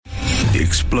the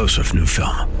explosive new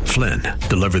film, Flynn,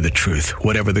 Deliver the Truth,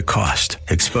 Whatever the Cost,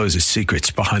 exposes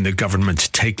secrets behind the government's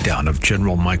takedown of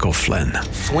General Michael Flynn.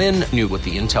 Flynn knew what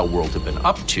the intel world had been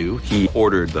up to. He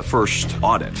ordered the first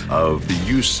audit of the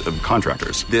use of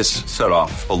contractors. This set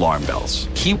off alarm bells.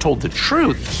 He told the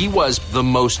truth. He was the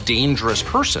most dangerous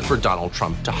person for Donald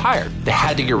Trump to hire. They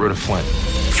had to get rid of Flynn.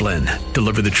 Flynn,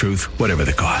 Deliver the Truth, Whatever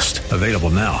the Cost. Available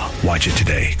now. Watch it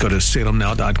today. Go to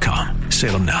salemnow.com.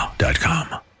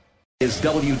 salemnow.com. Is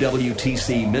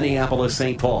WWTC Minneapolis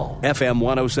St. Paul, FM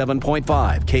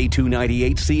 107.5,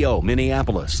 K298CO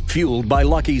Minneapolis, fueled by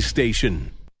Lucky's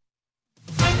Station.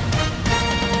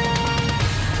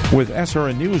 With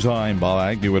SRN News, I'm Bob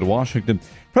Agnew in Washington.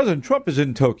 President Trump is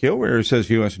in Tokyo, where he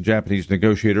says U.S. and Japanese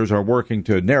negotiators are working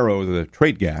to narrow the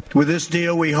trade gap. With this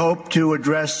deal, we hope to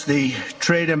address the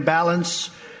trade imbalance,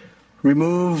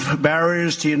 remove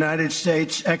barriers to United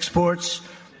States exports,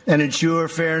 and ensure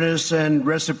fairness and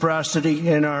reciprocity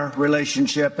in our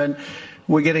relationship, and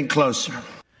we're getting closer.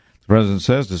 The president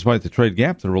says despite the trade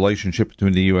gap, the relationship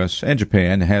between the U.S. and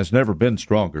Japan has never been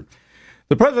stronger.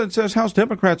 The president says House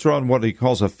Democrats are on what he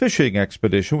calls a fishing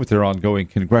expedition with their ongoing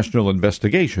congressional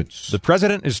investigations. The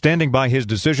president is standing by his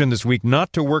decision this week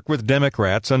not to work with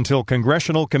Democrats until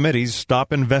congressional committees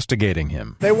stop investigating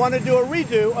him. They want to do a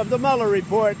redo of the Mueller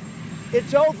report.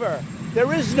 It's over.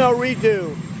 There is no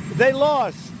redo. They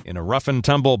lost. In a rough and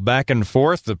tumble back and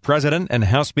forth, the president and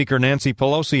House Speaker Nancy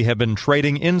Pelosi have been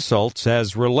trading insults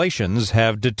as relations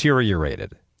have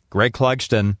deteriorated. Greg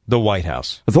Clugston, the White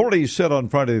House. Authorities said on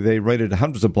Friday they raided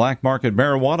hundreds of black market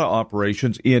marijuana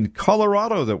operations in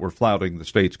Colorado that were flouting the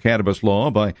state's cannabis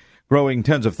law by growing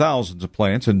tens of thousands of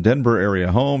plants in Denver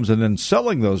area homes and then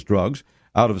selling those drugs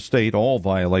out of state, all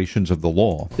violations of the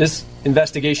law. This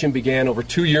investigation began over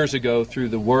 2 years ago through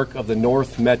the work of the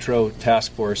North Metro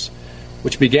Task Force,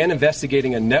 which began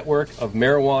investigating a network of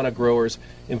marijuana growers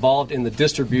involved in the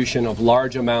distribution of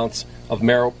large amounts of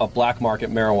black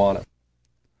market marijuana.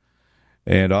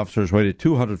 And officers raided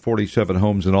 247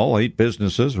 homes in all, 8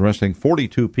 businesses, arresting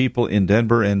 42 people in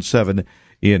Denver and 7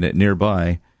 in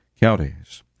nearby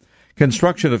counties.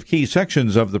 Construction of key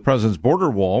sections of the president's border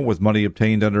wall with money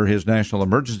obtained under his national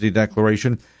emergency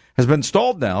declaration has been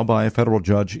stalled now by a federal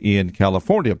judge in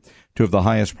California. 2 of the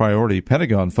highest priority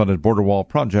Pentagon-funded border wall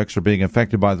projects are being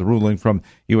affected by the ruling from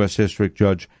U.S. District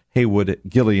Judge Haywood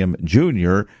Gilliam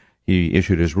Jr. He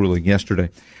issued his ruling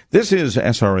yesterday. This is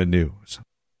SRN News.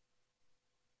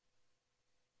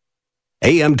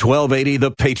 AM 1280,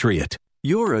 The Patriot.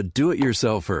 You're a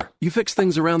do-it-yourselfer. You fix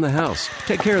things around the house,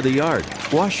 take care of the yard,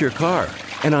 wash your car,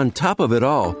 and on top of it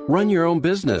all, run your own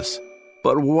business.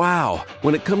 But wow,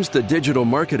 when it comes to digital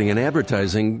marketing and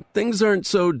advertising, things aren't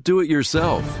so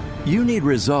do-it-yourself. You need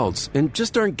results and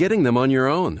just aren't getting them on your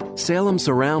own. Salem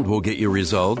Surround will get you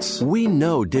results. We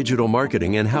know digital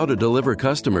marketing and how to deliver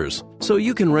customers, so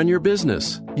you can run your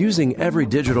business. Using every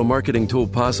digital marketing tool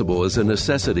possible is a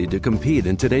necessity to compete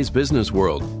in today's business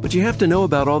world, but you have to know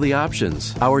about all the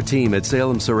options. Our team at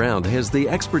Salem Surround has the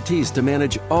expertise to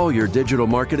manage all your digital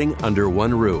marketing under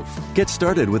one roof. Get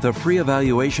started with a free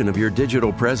evaluation of your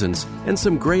digital presence and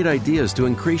some great ideas to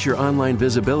increase your online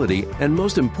visibility and,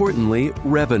 most importantly,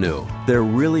 revenue. There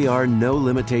really are no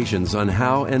limitations on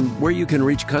how and where you can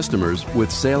reach customers with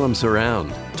Salem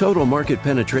Surround. Total market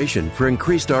penetration for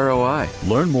increased ROI.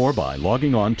 Learn more by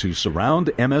logging on to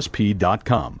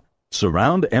surroundmsp.com.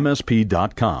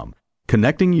 Surroundmsp.com,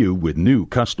 connecting you with new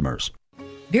customers.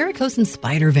 Varicose and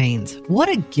spider veins. What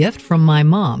a gift from my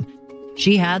mom.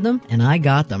 She had them and I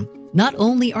got them. Not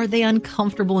only are they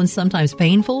uncomfortable and sometimes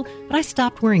painful, but I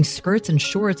stopped wearing skirts and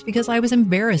shorts because I was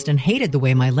embarrassed and hated the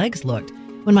way my legs looked.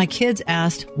 When my kids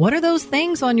asked, "What are those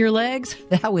things on your legs?"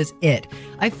 that was it.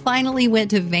 I finally went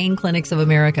to Vein Clinics of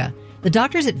America. The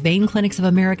doctors at Vein Clinics of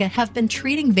America have been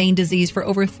treating vein disease for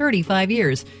over 35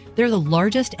 years. They're the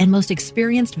largest and most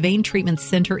experienced vein treatment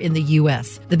center in the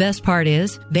U.S. The best part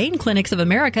is, Vein Clinics of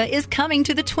America is coming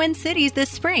to the Twin Cities this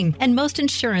spring, and most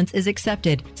insurance is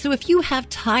accepted. So if you have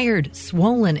tired,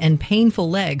 swollen, and painful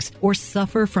legs, or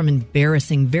suffer from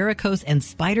embarrassing varicose and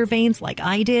spider veins like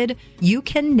I did, you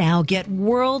can now get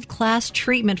world-class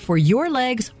treatment for your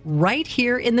legs right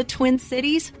here in the Twin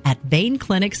Cities at Vein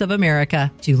Clinics of America.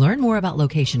 To learn more about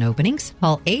location openings,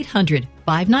 call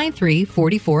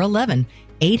 800-593-4411.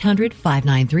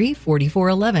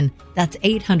 800-593-4411. That's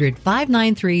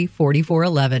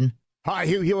 800-593-4411. Hi,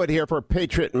 Hugh Hewitt here for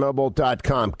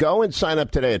PatriotMobile.com. Go and sign up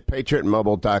today at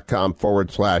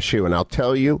PatriotMobile.com/Hugh, and I'll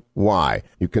tell you why.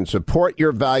 You can support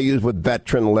your values with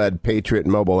veteran-led Patriot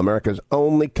Mobile, America's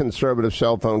only conservative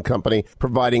cell phone company,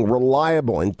 providing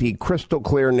reliable, indeed crystal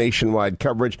clear nationwide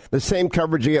coverage, the same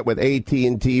coverage you get with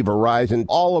AT&T, Verizon,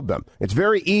 all of them. It's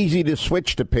very easy to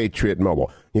switch to Patriot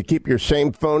Mobile. You keep your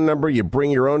same phone number, you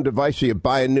bring your own device, or you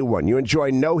buy a new one. You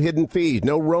enjoy no hidden fees,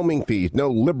 no roaming fees, no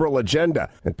liberal agenda.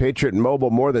 And Patriot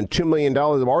Mobile, more than $2 million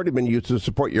have already been used to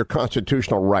support your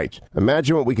constitutional rights.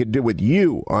 Imagine what we could do with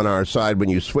you on our side when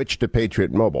you switch to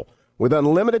Patriot Mobile. With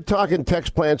unlimited talk and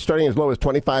text plans starting as low as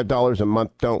 $25 a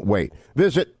month, don't wait.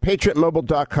 Visit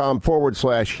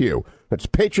PatriotMobile.com/Hugh. That's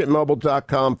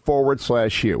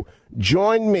PatriotMobile.com/Hugh.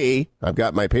 Join me. I've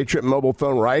got my Patriot Mobile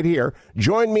phone right here.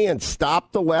 Join me and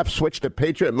stop the left. Switch to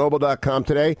PatriotMobile.com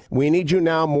today. We need you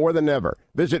now more than ever.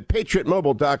 Visit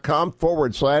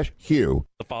PatriotMobile.com/Hugh.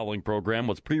 The following program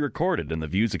was pre-recorded, and the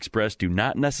views expressed do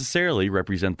not necessarily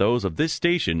represent those of this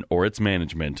station or its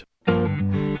management.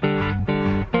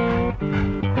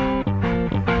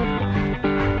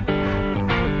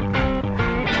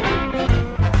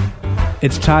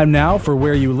 It's time now for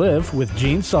Where You Live with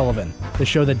Gene Sullivan, the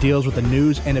show that deals with the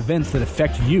news and events that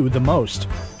affect you the most.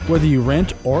 Whether you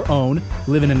rent or own,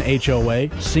 live in an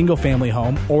HOA, single-family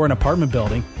home, or an apartment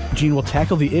building, Gene will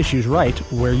tackle the issues right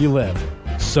where you live.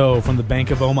 So, from the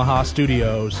Bank of Omaha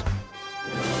studios,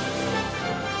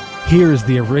 here is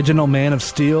the original man of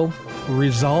steel,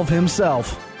 Resolve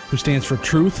himself, who stands for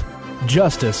truth,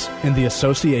 justice, and the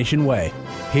association way.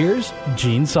 Here's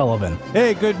Gene Sullivan.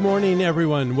 Hey, good morning,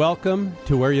 everyone. Welcome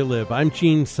to Where You Live. I'm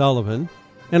Gene Sullivan,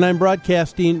 and I'm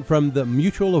broadcasting from the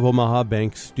Mutual of Omaha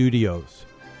Bank studios.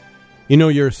 You know,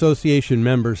 your association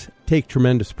members take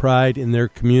tremendous pride in their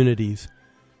communities.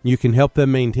 You can help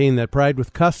them maintain that pride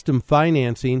with custom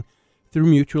financing through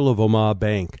Mutual of Omaha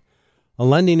Bank, a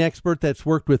lending expert that's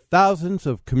worked with thousands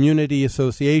of community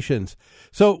associations.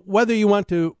 So whether you want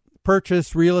to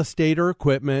purchase real estate or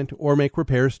equipment, or make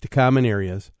repairs to common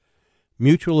areas,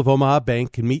 Mutual of Omaha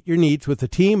Bank can meet your needs with a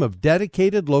team of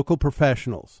dedicated local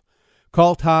professionals.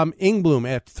 Call Tom Ingbloom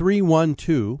at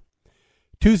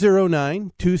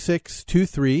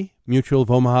 312-209-2623, Mutual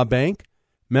of Omaha Bank,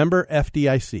 member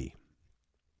FDIC.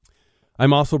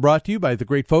 I'm also brought to you by the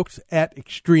great folks at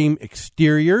Extreme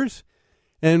Exteriors,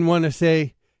 and want to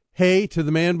say hey to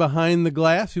the man behind the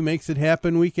glass who makes it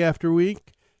happen week after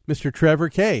week, Mr. Trevor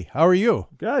Kay. How are you?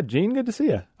 Good, Gene. Good to see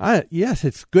you. Yes,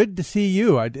 it's good to see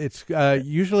you. It's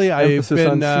usually I've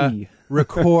been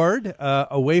record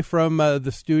away from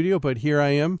the studio, but here I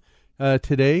am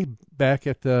today back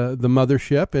at the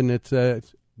mothership, and it's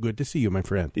good to see you, my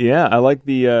friend. Yeah, I like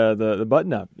the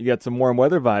button up. You got some warm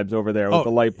weather vibes over there with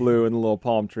the light blue and the little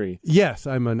palm tree. Yes,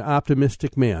 I'm an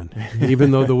optimistic man,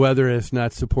 even though the weather has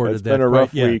not supported that. It's been a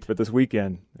rough week, but this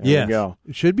weekend, there we go.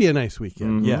 It should be a nice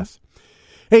weekend. Mm-hmm. Yes.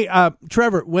 Hey,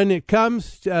 Trevor, when it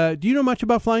comes, do you know much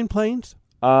about flying planes?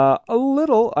 A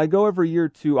little. I go every year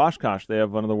to Oshkosh. They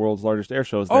have one of the world's largest air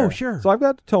shows there. Oh, sure. So I've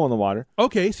got a toe in the water.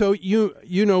 Okay, so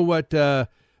you know what the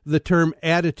term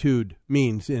attitude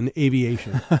means in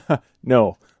aviation?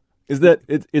 No. Is it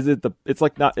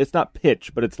it's not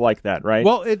pitch, but it's like that, right?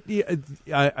 Well,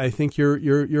 I think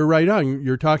you're right on.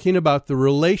 You're talking about the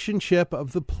relationship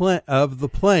of the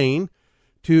plane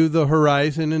to the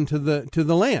horizon and to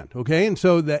the land, okay? And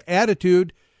so the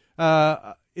attitude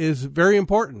is very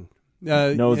important.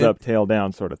 Nose up, tail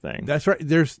down sort of thing. That's right.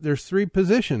 There's three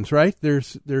positions, right?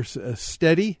 There's a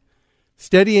steady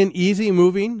and easy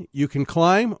moving. You can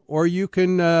climb, or you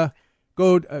can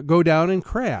go down and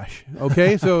crash.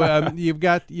 Okay, so you've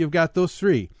got those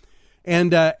three,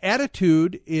 and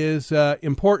attitude is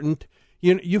important.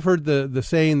 You've heard the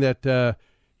saying that.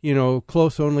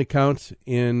 Close only counts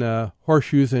in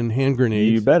horseshoes and hand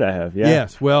grenades. You bet I have, yeah.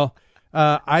 Yes, well,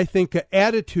 I think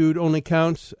attitude only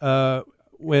counts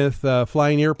with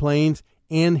flying airplanes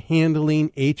and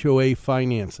handling HOA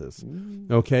finances.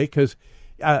 Okay, because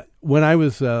when I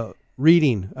was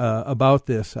reading about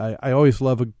this, I always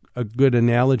love a good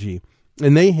analogy.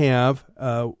 And they have,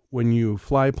 when you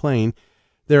fly a plane,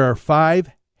 there are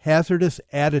 5 hazardous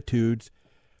attitudes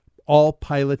all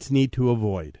pilots need to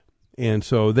avoid. And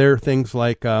so there are things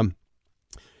like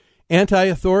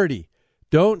anti-authority.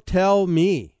 Don't tell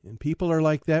me. And people are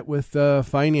like that with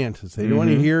finances. They don't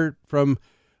want to hear from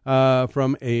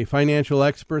a financial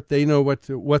expert. They know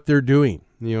what they're doing.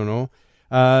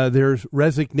 There's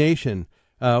resignation.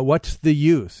 What's the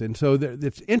use? And so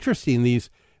it's interesting, these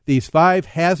 5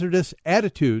 hazardous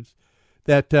attitudes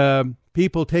that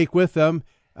people take with them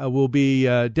will be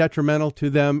detrimental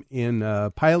to them in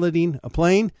piloting a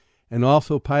plane. and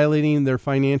also piloting their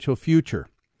financial future.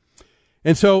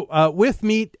 And so with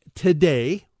me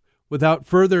today, without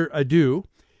further ado,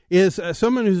 is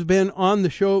someone who's been on the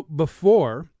show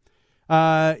before.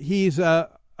 He's a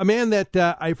man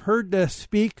that I've heard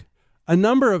speak a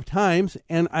number of times,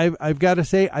 and I've got to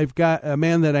say, I've got a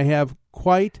man that I have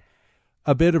quite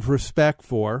a bit of respect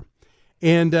for,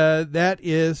 and that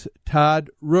is Todd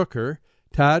Rooker.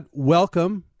 Todd,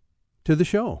 welcome to the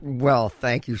show. Well,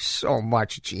 thank you so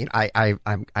much, Gene. I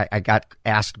got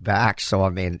asked back, so I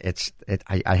mean,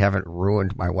 I haven't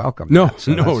ruined my welcome. No,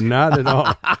 not at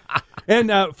all.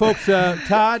 And folks,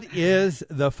 Todd is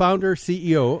the founder,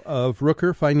 CEO of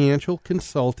Rooker Financial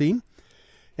Consulting,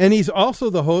 and he's also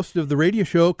the host of the radio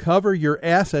show Cover Your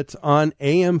Assets on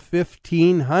AM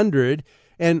 1500.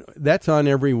 And that's on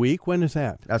every week. When is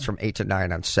that? That's from 8 to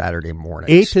 9 on Saturday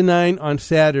mornings. 8 to 9 on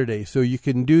Saturday. So you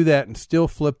can do that and still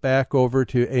flip back over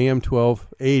to AM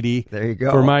 1280. There you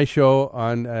go. For my show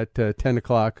at 10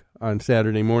 o'clock on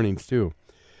Saturday mornings, too.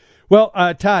 Well,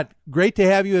 Todd, great to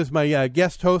have you as my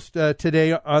guest host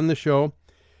today on the show.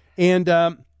 And,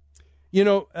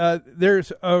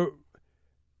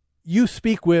 you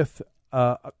speak with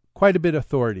quite a bit of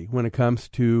authority when it comes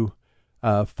to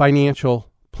financial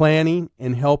planning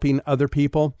and helping other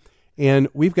people. And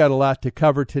we've got a lot to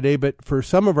cover today, but for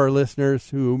some of our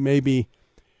listeners who may be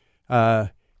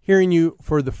hearing you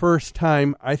for the first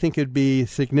time, I think it'd be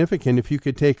significant if you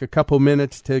could take a couple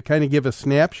minutes to kind of give a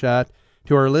snapshot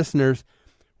to our listeners.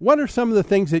 What are some of the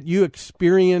things that you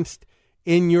experienced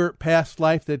in your past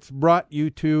life that's brought you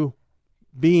to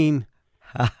being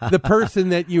the person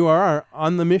that you are,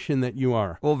 on the mission that you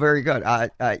are? Well, very good.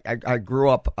 I grew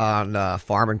up on a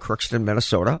farm in Crookston,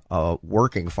 Minnesota, a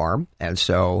working farm, and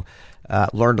so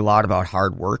learned a lot about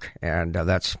hard work, and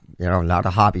that's, not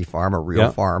a hobby farm, a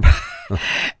real farm.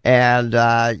 And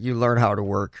you learn how to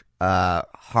work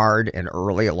hard and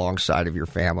early alongside of your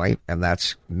family, and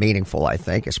that's meaningful, I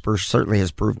think. It certainly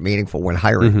has proved meaningful when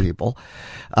hiring people.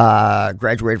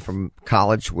 Graduated from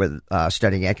college with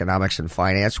studying economics and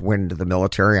finance, went into the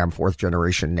military. I'm fourth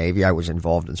generation Navy. I was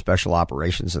involved in special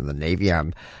operations in the Navy.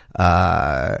 I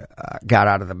got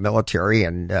out of the military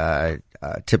and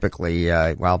typically,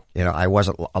 I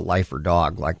wasn't a lifer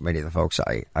dog like many of the folks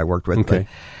I worked with. Okay.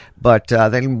 But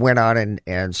then went on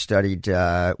and studied,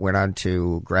 went on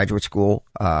to graduate school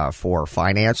for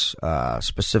finance.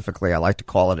 Specifically, I like to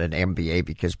call it an MBA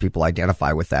because people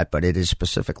identify with that, but it is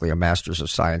specifically a Master's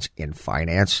of Science in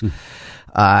Finance.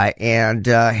 And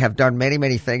have done many,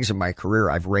 many things in my career.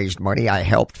 I've raised money. I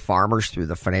helped farmers through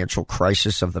the financial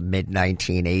crisis of the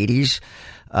mid-1980s.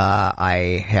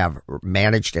 I have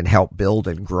managed and helped build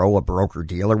and grow a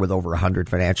broker-dealer with over 100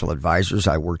 financial advisors.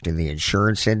 I worked in the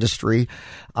insurance industry.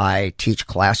 I teach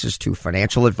classes to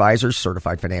financial advisors,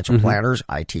 certified financial planners.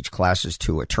 I teach classes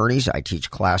to attorneys. I teach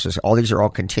classes. All these are all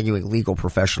continuing legal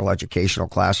professional educational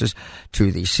classes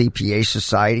to the CPA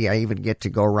Society. I even get to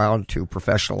go around to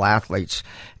professional athletes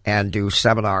and do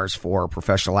seminars for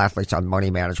professional athletes on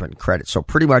money management and credit. So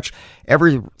pretty much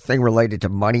everything related to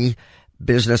money,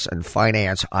 business, and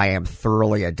finance, I am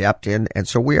thoroughly adept in. And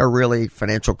so we are really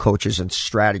financial coaches and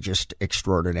strategists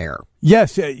extraordinaire.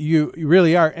 Yes, you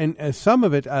really are. And some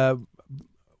of it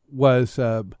was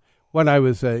what I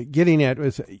was getting at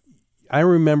was, I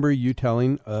remember you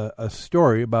telling a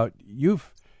story about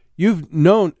you've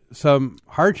known some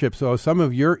hardships, so some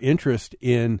of your interest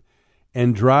in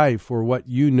and drive for what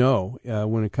you know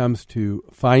when it comes to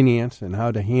finance and how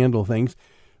to handle things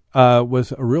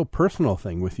was a real personal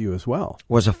thing with you as well.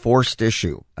 Was a forced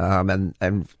issue.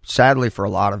 And sadly for a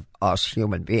lot of us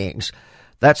human beings,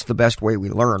 that's the best way we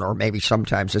learn, or maybe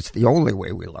sometimes it's the only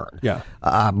way we learn. Yeah.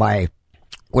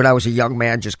 When I was a young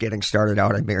man just getting started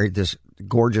out, I married this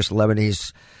gorgeous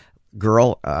Lebanese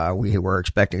girl. We were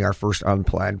expecting our first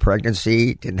unplanned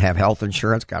pregnancy, didn't have health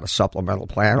insurance, got a supplemental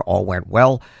plan, all went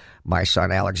well. My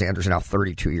son Alexander's now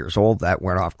 32 years old. That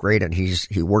went off great, and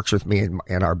he works with me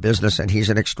in our business, and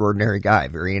he's an extraordinary guy,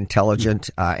 very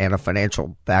intelligent, and a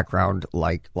financial background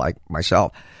like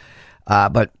myself.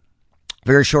 But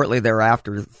very shortly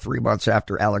thereafter, 3 months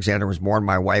after Alexander was born,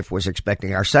 my wife was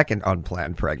expecting our second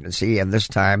unplanned pregnancy, and this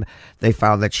time they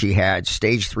found that she had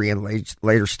stage 3 and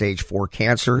later stage 4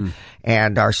 cancer,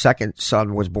 and our second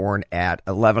son was born at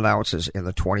 11 ounces in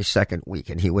the 22nd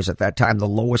week, and he was at that time the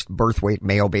lowest birth weight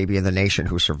male baby in the nation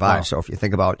who survived. Wow. So if you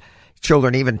think about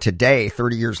children even today,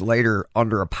 30 years later,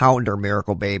 under a pound are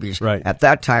miracle babies. Right. At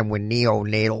that time when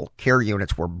neonatal care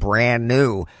units were brand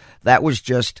new, that was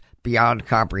just beyond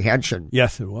comprehension.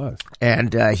 Yes, it was.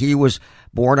 And he was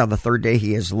born on the third day.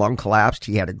 His lung collapsed.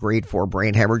 He had a grade 4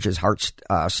 brain hemorrhage. His heart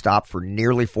stopped for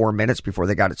nearly 4 minutes before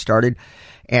they got it started.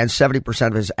 and 70%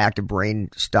 of his active brain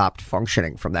stopped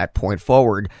functioning from that point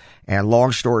forward. And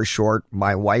long story short,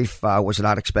 my wife was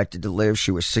not expected to live.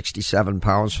 She was 67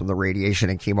 pounds from the radiation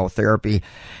and chemotherapy.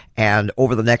 And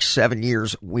over the next 7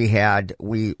 years, we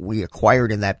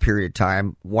acquired in that period of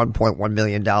time $1.1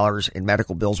 million in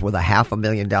medical bills with a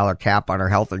 $500,000 cap on our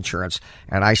health insurance.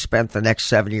 And I spent the next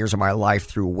 7 years of my life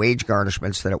through wage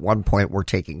garnishments that at one point were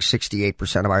taking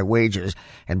 68% of my wages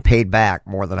and paid back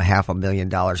more than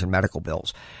 $500,000 in medical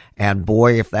bills. And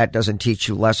boy, if that doesn't teach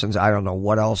you lessons, I don't know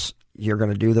what else you're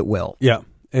going to do that will. Yeah,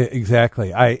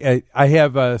 exactly. I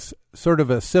have a sort of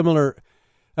a similar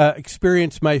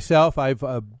experience myself. I've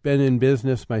been in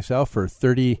business myself for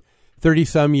 30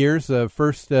 some years.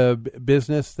 First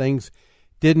business, things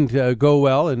didn't go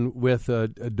well, and with a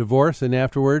divorce, and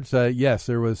afterwards, yes,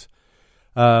 there was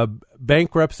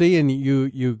bankruptcy, and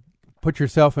you put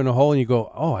yourself in a hole, and you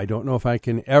go, oh, I don't know if I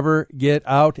can ever get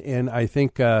out. And I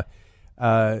think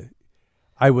I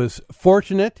was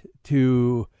fortunate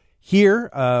to hear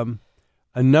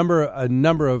a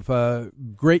number of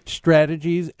great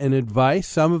strategies and advice.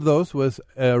 Some of those was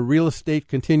a real estate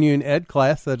continuing ed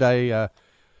class that I.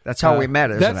 That's how we met.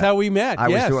 Isn't that's it? how we met. I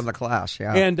yes. was doing the class.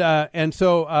 Yeah, and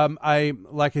so I,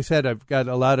 like I said, I've got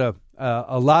a lot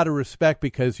of respect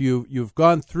because you've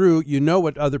gone through. You know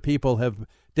what other people have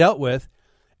dealt with,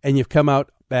 and you've come out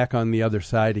back on the other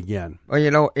side again. Well, you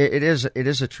know, it is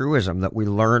a truism that we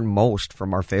learn most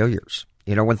from our failures.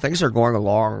 You know, when things are going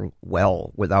along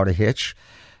well without a hitch,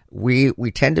 we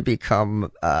tend to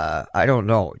become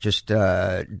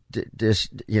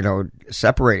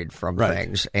separated from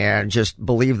things and just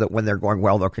believe that when they're going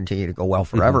well, they'll continue to go well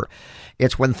forever. Mm-hmm.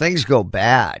 It's when things go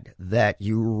bad that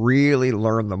you really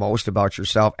learn the most about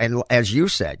yourself. And as you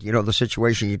said, you know, the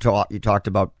situation you talked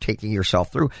about taking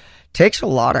yourself through takes a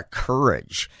lot of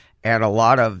courage and a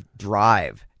lot of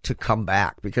drive to come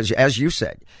back, because as you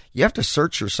said, you have to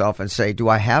search yourself and say, do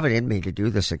I have it in me to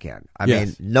do this again? I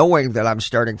mean, knowing that I'm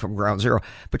starting from ground zero.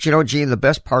 But you know, Gene, the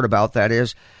best part about that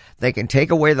is they can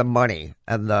take away the money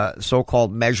and the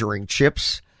so-called measuring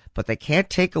chips, but they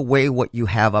can't take away what you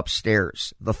have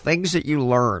upstairs, the things that you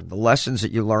learn, the lessons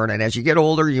that you learn. And as you get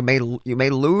older, you may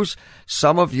lose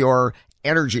some of your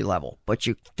energy level, but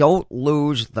you don't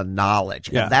lose the knowledge.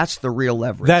 Yeah. And that's the real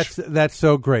leverage. That's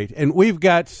so great. And we've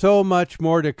got so much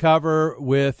more to cover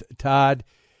with Todd,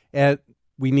 and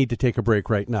we need to take a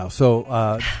break right now.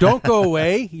 So don't go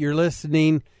away. You're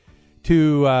listening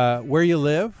to Where You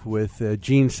Live with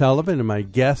Gene Sullivan and my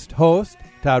guest host,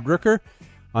 Todd Rooker,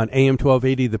 on AM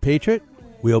 1280 The Patriot.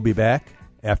 We'll be back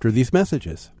after these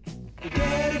messages.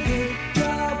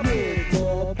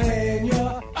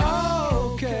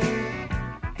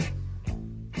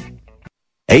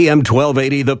 AM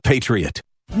 1280, The Patriot.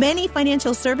 Many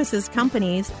financial services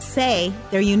companies say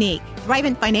they're unique.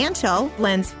 Thrivent Financial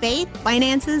blends faith,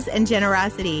 finances, and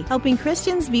generosity, helping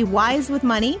Christians be wise with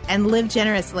money and live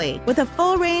generously. With a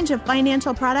full range of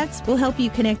financial products, we'll help you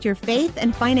connect your faith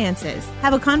and finances.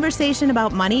 Have a conversation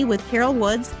about money with Carol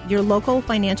Woods, your local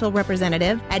financial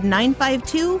representative, at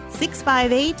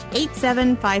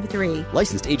 952-658-8753.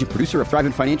 Licensed agent producer of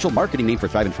Thrivent Financial, marketing name for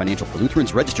Thrivent Financial for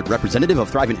Lutherans, registered representative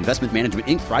of Thrivent Investment Management,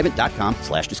 Inc.,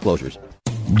 Thrivent.com/disclosures.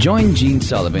 Join Gene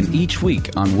Sullivan each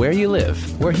week on Where You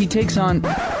Live, where he takes on...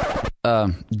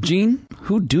 Gene,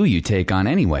 who do you take on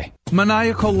anyway?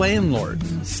 Maniacal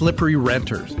landlords, slippery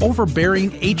renters,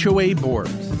 overbearing HOA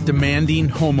boards, demanding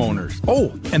homeowners.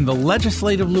 Oh, and the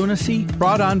legislative lunacy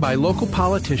brought on by local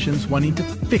politicians wanting to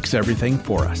fix everything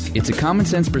for us. It's a common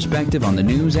sense perspective on the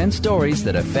news and stories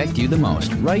that affect you the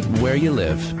most, right where you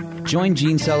live. Join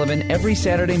Gene Sullivan every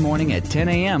Saturday morning at 10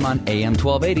 a.m. on AM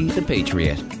 1280, The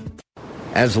Patriot.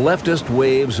 As leftist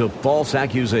waves of false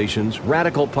accusations,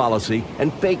 radical policy,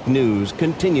 and fake news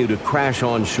continue to crash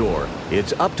on shore,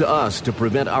 it's up to us to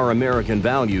prevent our American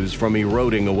values from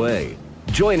eroding away.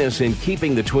 Join us in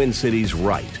keeping the Twin Cities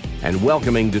right and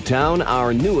welcoming to town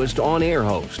our newest on-air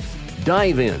host.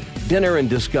 Dive In, Dinner and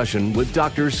Discussion with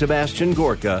Dr. Sebastian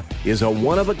Gorka is a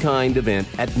one-of-a-kind event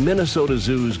at Minnesota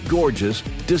Zoo's gorgeous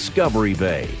Discovery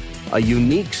Bay. A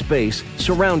unique space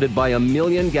surrounded by 1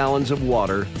 million gallons of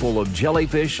water full of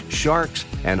jellyfish, sharks,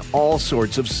 and all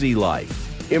sorts of sea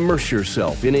life. Immerse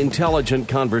yourself in intelligent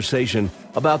conversation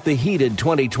about the heated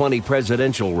 2020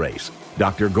 presidential race,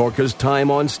 Dr. Gorka's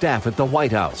time on staff at the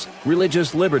White House,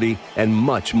 religious liberty, and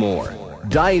much more.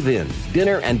 Dive In,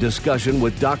 Dinner and Discussion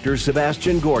with Dr.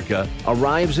 Sebastian Gorka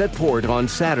arrives at port on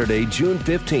Saturday, June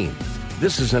 15th.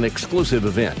 This is an exclusive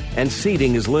event, and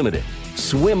seating is limited.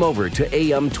 Swim over to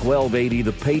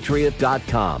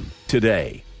AM1280thepatriot.com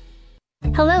today.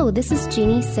 Hello, this is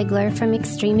Jeannie Sigler from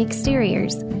Extreme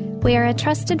Exteriors. We are a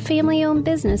trusted family-owned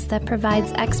business that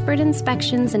provides expert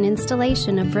inspections and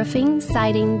installation of roofing,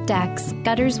 siding, decks,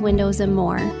 gutters, windows, and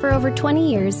more. For over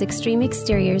 20 years, Extreme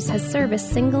Exteriors has serviced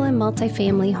single and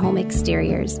multifamily home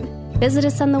exteriors. Visit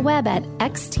us on the web at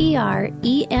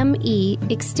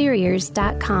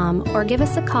xtremeexteriors.com or give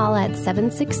us a call at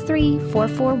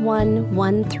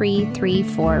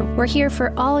 763-441-1334. We're here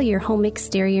for all your home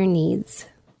exterior needs.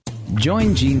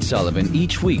 Join Gene Sullivan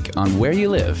each week on Where You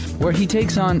Live, where he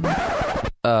takes on...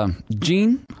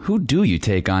 Gene, who do you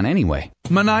take on anyway?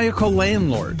 Maniacal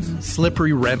landlords,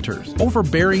 slippery renters,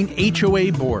 overbearing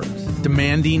HOA boards,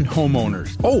 demanding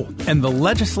homeowners. Oh, and the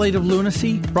legislative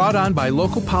lunacy brought on by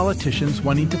local politicians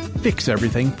wanting to fix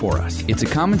everything for us. It's a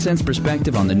common sense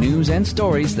perspective on the news and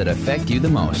stories that affect you the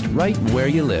most, right where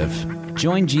you live.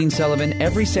 Join Gene Sullivan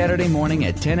every Saturday morning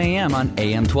at 10 a.m. on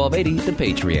AM 1280, The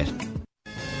Patriot.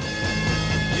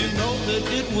 You know that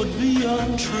it would be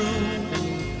untrue.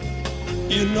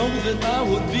 You know that I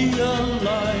would be a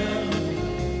liar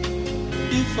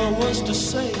if I was to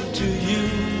say to you,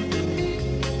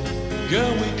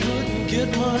 girl, we couldn't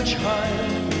get much higher.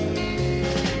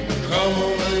 Come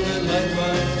on, baby, light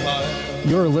my fire.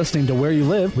 You're listening to Where You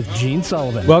Live with Gene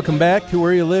Sullivan. Welcome back to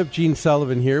Where You Live. Gene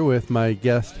Sullivan here with my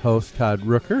guest host, Todd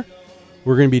Rooker.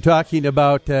 We're going to be talking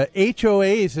about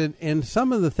HOAs and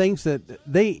some of the things that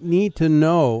they need to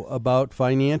know about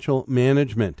financial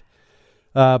management.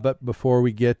 But before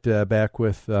we get back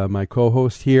with my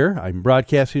co-host here, I'm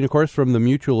broadcasting, of course, from the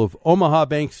Mutual of Omaha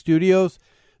Bank Studios.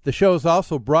 The show is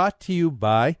also brought to you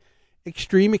by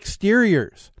Extreme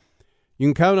Exteriors. You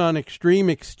can count on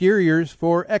Extreme Exteriors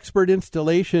for expert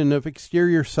installation of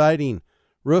exterior siding,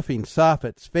 roofing,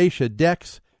 soffits, fascia,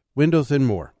 decks, windows, and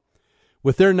more.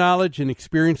 With their knowledge and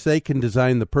experience, they can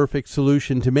design the perfect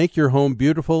solution to make your home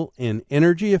beautiful and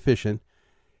energy efficient,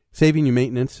 saving you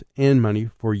maintenance and money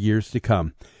for years to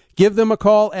come. Give them a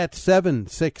call at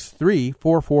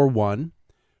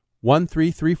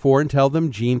 763-441-1334 and tell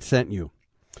them Gene sent you.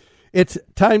 It's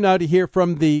time now to hear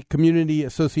from the Community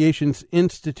Associations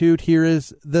Institute. Here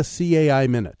is the CAI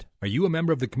Minute. Are you a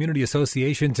member of the Community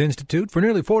Associations Institute? For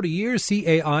nearly 40 years,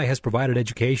 CAI has provided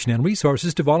education and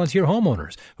resources to volunteer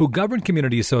homeowners who govern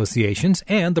community associations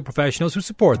and the professionals who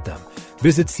support them.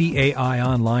 Visit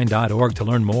caionline.org to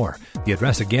learn more. The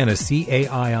address again is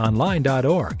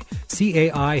caionline.org.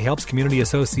 CAI helps community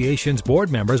associations board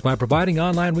members by providing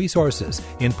online resources,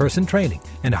 in-person training,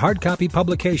 and hard copy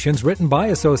publications written by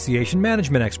association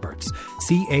management experts.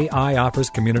 CAI offers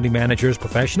community managers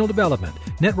professional development,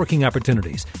 networking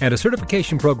opportunities, and a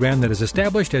certification program that is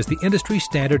established as the industry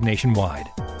standard nationwide.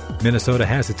 Minnesota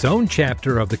has its own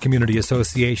chapter of the Community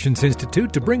Associations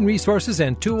Institute to bring resources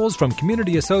and tools from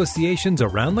community associations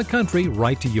around the country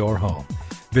right to your home.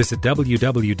 Visit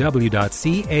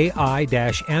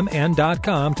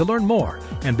www.cai-mn.com to learn more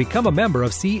and become a member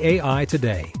of CAI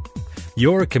today.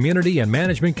 Your community and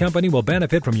management company will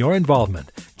benefit from your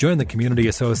involvement. Join the Community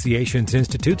Associations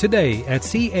Institute today at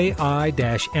cai-mn.com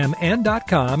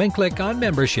and click on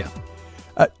membership.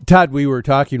 Todd, we were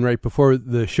talking right before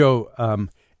the show.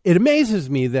 It amazes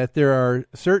me that there are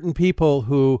certain people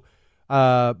who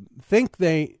think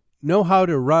they know how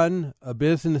to run a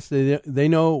business. They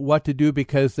know what to do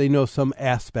because they know some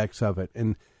aspects of it.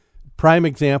 And prime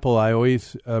example I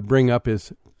always bring up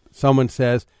is someone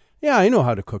says, yeah, I know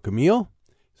how to cook a meal.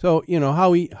 So, you know,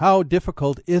 how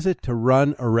difficult is it to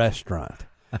run a restaurant?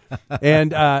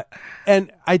 and I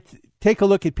take a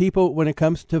look at people when it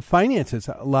comes to finances.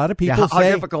 A lot of people say... How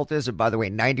difficult is it, by the way,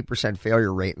 90%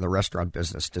 failure rate in the restaurant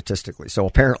business statistically. So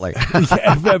apparently...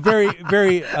 a very,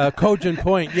 very cogent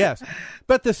point, yes.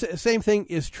 But the same thing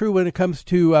is true when it comes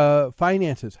to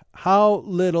finances. How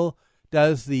little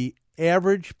does the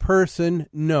average person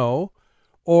know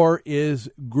or is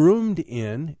groomed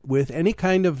in with any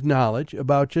kind of knowledge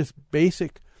about just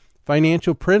basic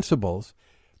financial principles,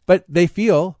 but they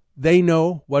feel they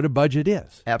know what a budget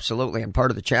is? Absolutely. And part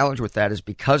of the challenge with that is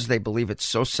because they believe it's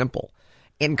so simple.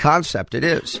 In concept, it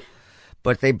is.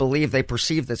 But they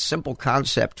perceive that simple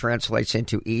concept translates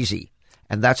into easy.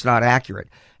 And that's not accurate.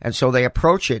 And so they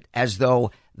approach it as though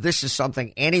this is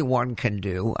something anyone can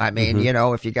do. I mean, you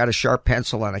know, if you got a sharp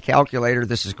pencil and a calculator,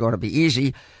 this is going to be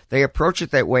easy. They approach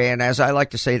it that way. And as I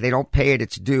like to say, they don't pay it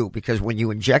its due, because when you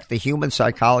inject the human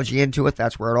psychology into it,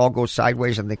 that's where it all goes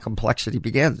sideways and the complexity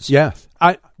begins. Yes.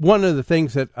 One of the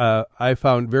things that I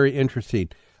found very interesting,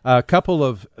 a couple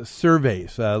of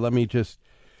surveys. Let me just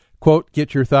quote,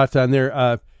 get your thoughts on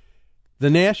there. The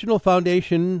National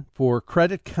Foundation for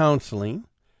Credit Counseling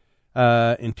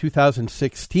in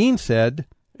 2016 said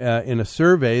in a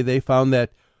survey they found that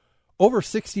over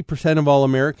 60% of all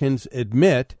Americans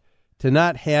admit to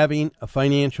not having a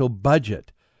financial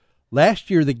budget. Last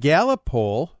year, the Gallup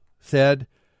poll said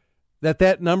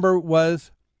that number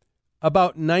was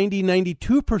about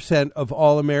 92% of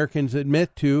all Americans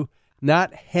admit to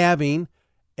not having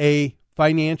a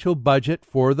financial budget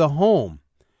for the home.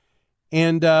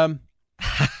 And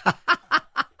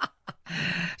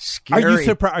Scary.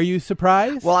 Are you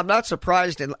surprised? Well, I'm not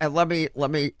surprised, and let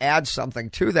me add something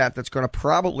to that's going to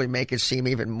probably make it seem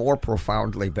even more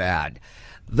profoundly bad.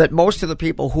 That most of the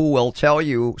people who will tell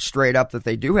you straight up that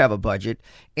they do have a budget,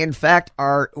 in fact,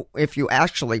 are, if you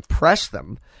actually press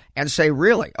them and say,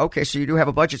 really? Okay, so you do have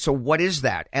a budget. So what is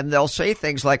that? And they'll say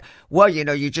things like, well,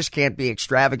 you just can't be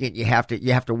extravagant. You have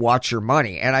to watch your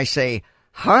money. And I say,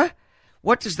 huh?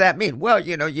 What does that mean? Well,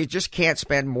 you just can't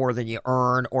spend more than you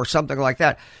earn or something like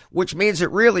that, which means that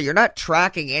really you're not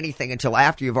tracking anything until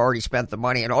after you've already spent the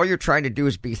money. And all you're trying to do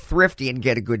is be thrifty and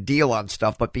get a good deal on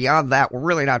stuff. But beyond that, we're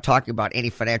really not talking about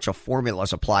any financial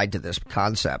formulas applied to this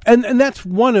concept. And that's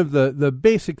one of the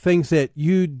basic things that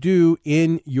you do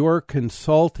in your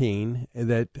consulting,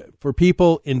 that for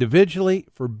people individually,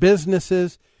 for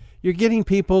businesses, you're getting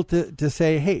people to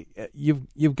say, hey,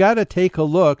 you've got to take a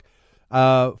look.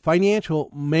 Financial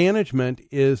management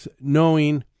is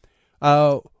knowing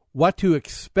what to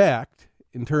expect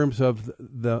in terms of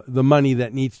the money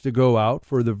that needs to go out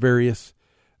for the various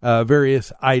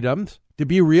items. To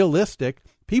be realistic,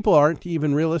 people aren't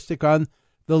even realistic on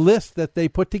the list that they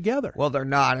put together. Well, they're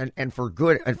not, and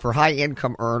for high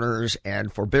income earners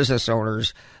and for business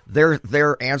owners,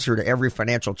 their answer to every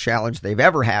financial challenge they've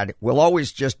ever had will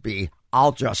always just be,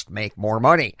 I'll just make more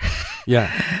money.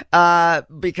 Yeah.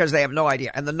 Because they have no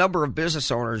idea. And the number of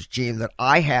business owners, Gene, that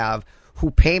I have who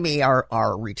pay me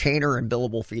our retainer and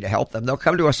billable fee to help them, they'll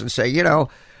come to us and say,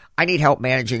 I need help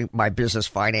managing my business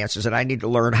finances and I need to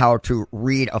learn how to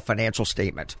read a financial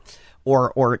statement.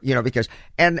 Or because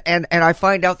I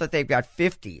find out that they've got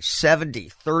 50, 70,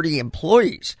 30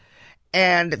 employees.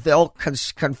 And they'll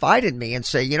confide in me and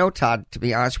say, Todd, to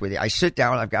be honest with you, I sit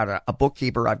down, I've got a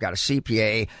bookkeeper, I've got a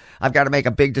CPA, I've got to make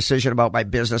a big decision about my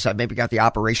business. I've maybe got the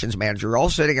operations manager all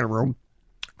sitting in a room,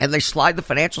 and they slide the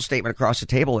financial statement across the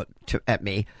table at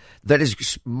me that is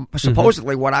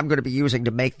supposedly what I'm going to be using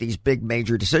to make these big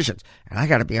major decisions. And I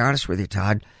got to be honest with you,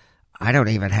 Todd, I don't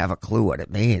even have a clue what it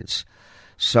means.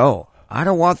 So I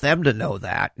don't want them to know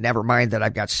that. Never mind that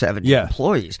I've got 70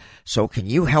 employees. So can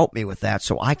you help me with that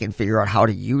so I can figure out how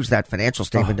to use that financial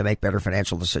statement to make better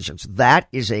financial decisions? That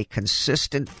is a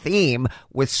consistent theme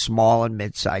with small and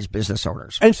mid-sized business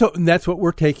owners. And that's what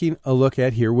we're taking a look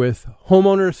at here with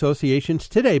homeowner associations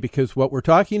today, because what we're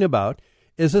talking about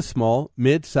is a small,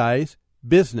 mid-sized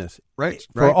business. Right.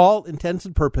 For all intents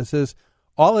and purposes,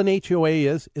 all an HOA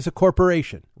is a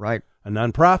corporation. Right. A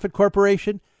nonprofit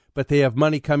corporation. But they have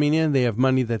money coming in, they have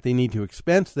money that they need to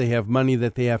expense, they have money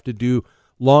that they have to do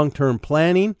long-term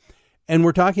planning. And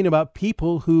we're talking about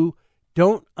people who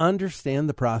don't understand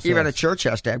the process. Even a church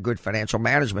has to have good financial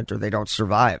management or they don't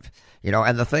survive. And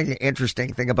the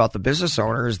interesting thing about the business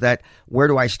owner is that where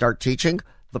do I start teaching?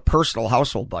 The personal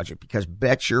household budget, because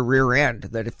bet your rear end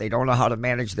that if they don't know how to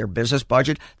manage their business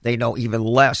budget, they know even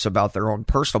less about their own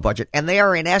personal budget. And they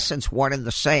are in essence one and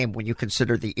the same when you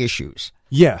consider the issues.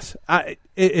 Yes,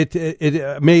 it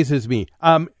amazes me.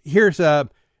 Here's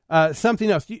something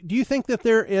else. Do you think that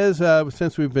there is,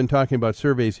 since we've been talking about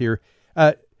surveys here,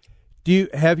 have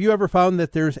you ever found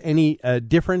that there's any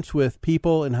difference with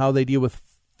people and how they deal with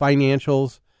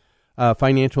financial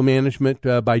management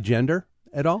by gender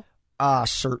at all?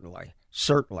 Certainly.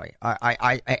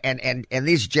 And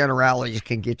these generalities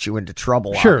can get you into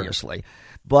trouble, sure. Obviously.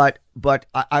 But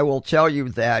I will tell you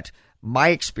that my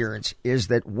experience is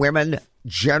that women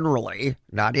generally,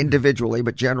 not individually,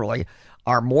 but generally,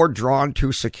 are more drawn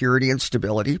to security and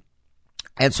stability.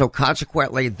 And so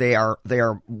consequently, they are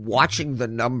watching the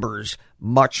numbers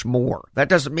much more. That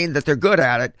doesn't mean that they're good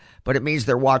at it, but it means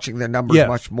they're watching the numbers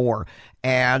much more.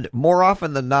 And more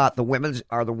often than not, the women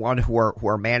are the one who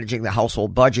are managing the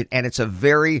household budget, and it's a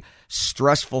very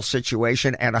stressful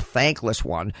situation and a thankless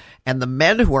one. And the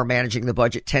men who are managing the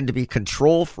budget tend to be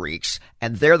control freaks,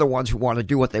 and they're the ones who want to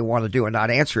do what they want to do and not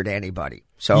answer to anybody.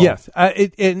 So yes,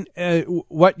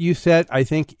 what you said, I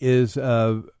think, is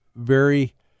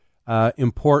very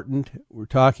important. We're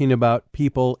talking about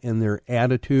people and their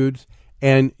attitudes,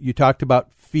 and you talked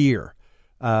about fear.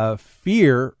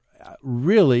 Fear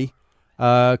really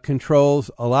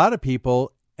controls a lot of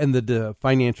people and the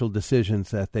financial decisions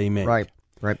that they make.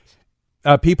 Right.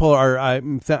 People are.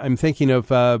 I'm thinking of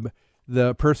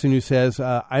the person who says,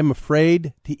 "I'm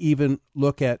afraid to even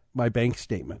look at my bank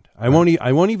statement. I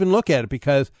won't even look at it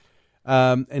because."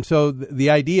 And so the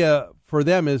idea for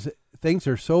them is things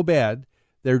are so bad,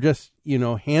 they're just,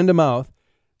 hand to mouth.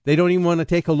 They don't even want to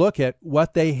take a look at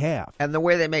what they have. And the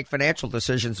way they make financial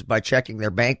decisions is by checking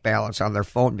their bank balance on their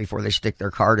phone before they stick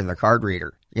their card in the card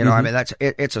reader. I mean,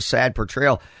 it's a sad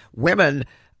portrayal. Women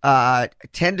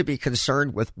tend to be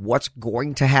concerned with what's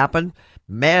going to happen.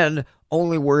 Men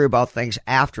only worry about things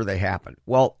after they happen.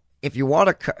 Well, if you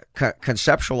want to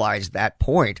conceptualize that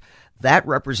point, that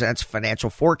represents financial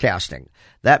forecasting.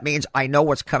 That means I know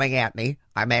what's coming at me,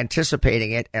 I'm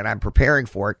anticipating it, and I'm preparing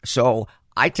for it. So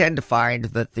I tend to find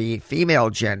that the female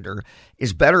gender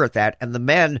is better at that, and the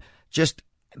men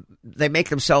they make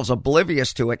themselves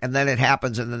oblivious to it, and then it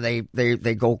happens, and then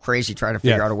they go crazy trying to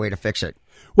figure out a way to fix it.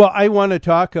 Well, I want to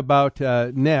talk about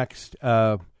next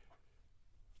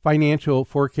financial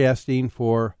forecasting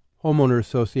for homeowner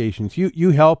associations.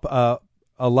 You help a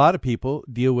lot of people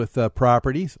deal with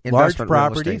properties, large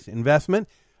properties, investment.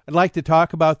 I'd like to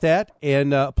talk about that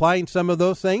and applying some of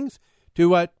those things to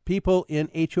what people in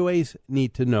HOAs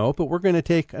need to know. But we're going to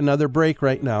take another break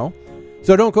right now.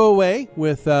 So don't go away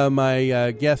with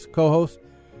my guest co-host,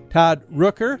 Todd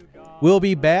Rooker. We'll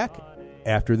be back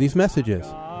after these messages.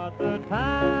 The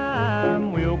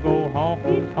time we'll go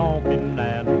honky-tonkin'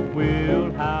 and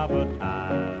we'll have a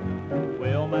time.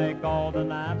 We'll make all the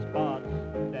night spots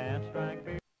dance like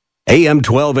beer. AM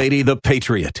 1280, The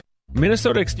Patriot.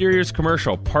 Minnesota Exteriors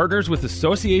Commercial partners with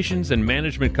associations and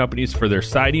management companies for their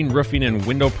siding, roofing, and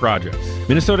window projects.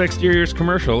 Minnesota Exteriors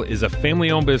Commercial is a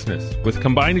family-owned business with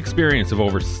combined experience of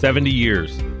over 70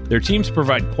 years. Their teams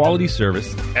provide quality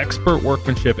service, expert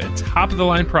workmanship, and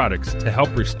top-of-the-line products to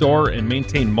help restore and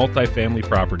maintain multifamily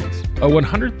properties. A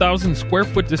 100,000 square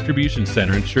foot distribution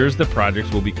center ensures that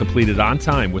projects will be completed on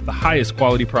time with the highest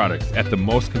quality products at the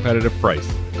most competitive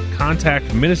price. Contact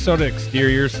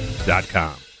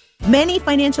MinnesotaExteriors.com. Many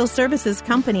financial services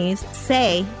companies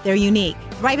say they're unique.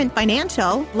 Thrivent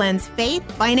Financial blends faith,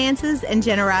 finances, and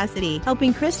generosity,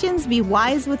 helping Christians be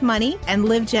wise with money and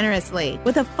live generously.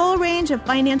 With a full range of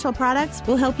financial products,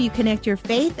 we'll help you connect your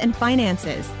faith and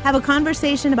finances. Have a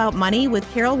conversation about money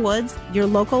with Carol Woods, your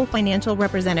local financial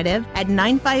representative, at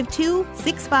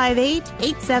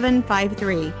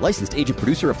 952-658-8753. Licensed agent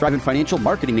producer of Thrivent Financial,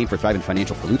 marketing name for Thrivent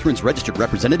Financial for Lutherans, registered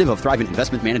representative of Thrivent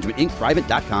Investment Management, Inc.,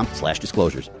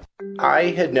 Thrivent.com/disclosures. I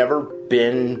had never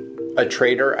been a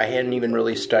trader. I hadn't even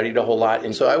really studied a whole lot.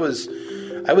 And so I was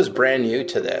brand new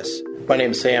to this. My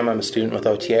name's Sam. I'm a student with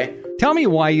OTA. Tell me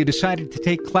why you decided to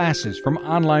take classes from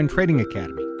Online Trading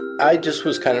Academy. I just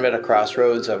was kind of at a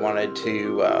crossroads. I wanted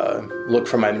to look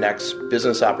for my next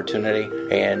business opportunity,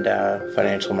 and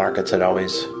financial markets had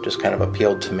always just kind of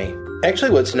appealed to me.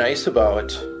 Actually, what's nice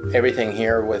about everything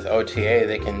here with OTA,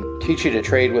 they can teach you to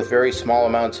trade with very small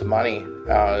amounts of money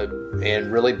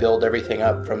and really build everything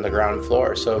up from the ground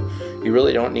floor. So you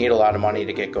really don't need a lot of money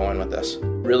to get going with this.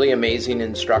 Really amazing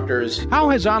instructors. How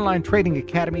has Online Trading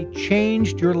Academy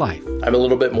changed your life? I'm a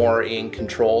little bit more in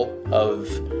control of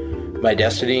my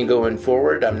destiny going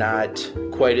forward. I'm not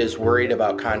quite as worried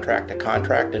about contract to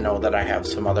contract and know that I have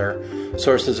some other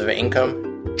sources of income.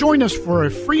 Join us for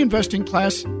a free investing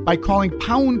class by calling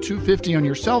pound 250 on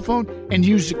your cell phone and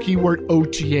use the keyword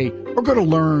OTA, or go to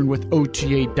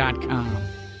learnwithota.com.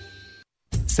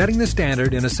 Setting the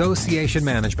standard in association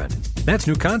management. That's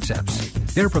New Concepts.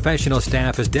 Their professional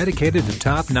staff is dedicated to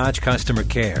top-notch customer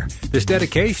care. This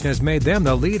dedication has made them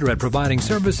the leader at providing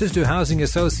services to housing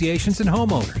associations and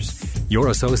homeowners. Your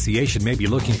association may be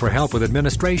looking for help with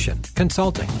administration,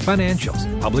 consulting, financials,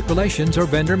 public relations, or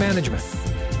vendor management.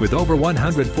 With over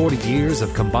 140 years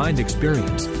of combined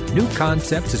experience, New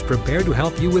Concepts is prepared to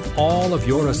help you with all of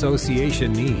your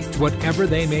association needs, whatever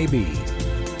they may be.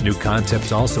 New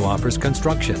Concepts also offers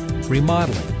construction,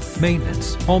 remodeling,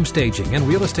 maintenance, home staging, and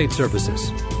real estate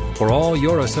services. For all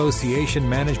your association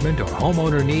management or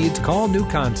homeowner needs, call New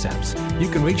Concepts. You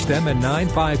can reach them at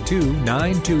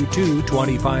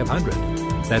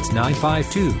 952-922-2500. That's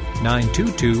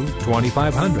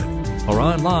 952-922-2500. Or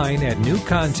online at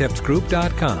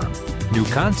newconceptsgroup.com.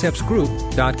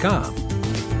 newconceptsgroup.com.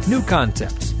 New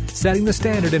Concepts, setting the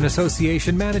standard in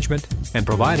association management and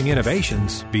providing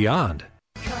innovations beyond.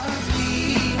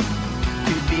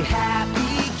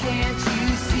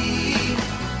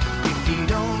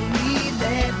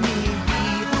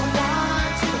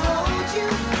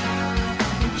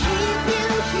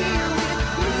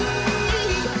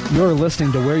 You're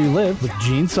listening to Where You Live with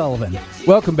Gene Sullivan.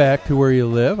 Welcome back to Where You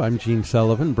Live. I'm Gene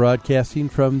Sullivan, broadcasting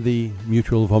from the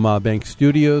Mutual of Omaha Bank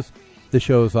studios. The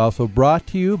show is also brought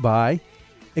to you by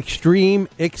Extreme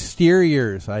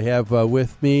Exteriors. I have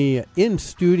with me in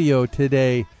studio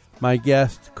today my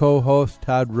guest co-host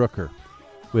Todd Rooker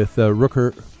with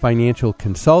Rooker Financial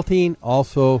Consulting,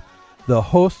 also the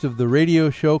host of the radio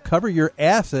show Cover Your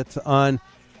Assets on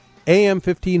AM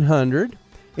 1500.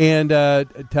 And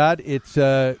Todd, it's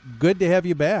good to have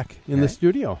you back in the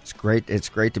studio. It's great. It's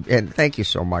great to, and thank you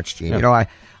so much, Gene. Yeah. You know,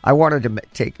 I wanted to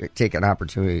take an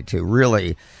opportunity to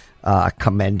really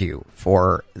commend you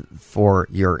for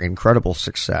your incredible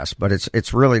success. But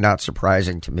it's really not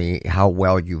surprising to me how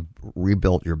well you've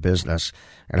rebuilt your business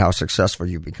and how successful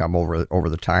you've become over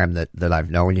the time that I've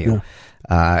known you.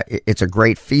 It's a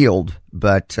great field,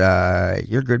 but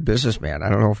you're a good businessman. I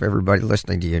don't know if everybody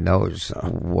listening to you knows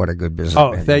what a good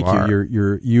businessman. Oh, thank you.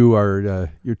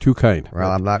 You're too kind.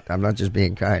 Well, I'm not just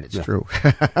being kind. It's true.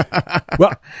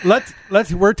 Well,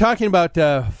 we're talking about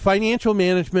financial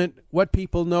management, what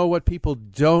people know, what people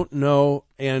don't know,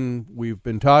 and we've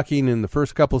been talking in the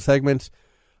first couple segments.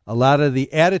 A lot of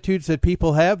the attitudes that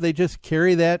people have, they just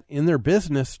carry that in their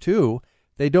business too.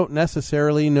 They don't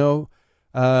necessarily know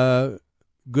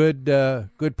good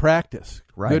practice,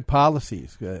 right. Good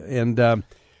policies. And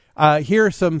here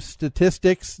are some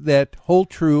statistics that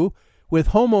hold true with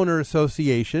homeowner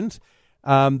associations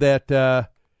that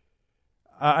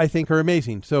I think are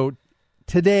amazing. So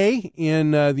today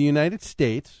in the United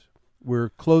States, we're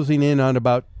closing in on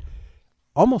about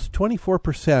almost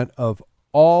 24% of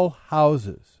all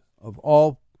houses, of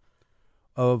all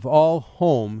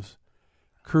homes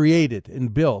created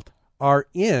and built are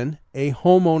in a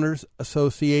homeowners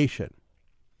association.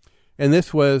 And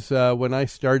this was when I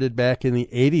started back in the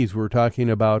 80s, we're talking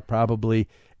about probably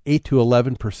 8 to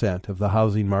 11% of the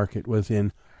housing market was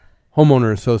in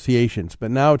homeowner associations.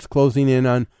 But now it's closing in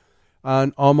on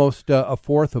almost a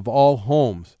fourth of all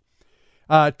homes.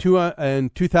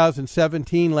 In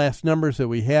 2017, last numbers that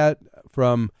we had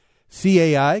from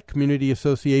CAI, Community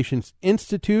Associations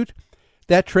Institute,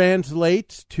 that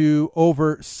translates to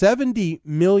over 70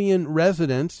 million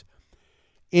residents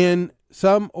in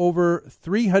some over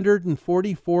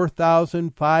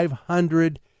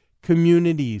 344,500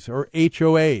 communities or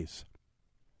HOAs.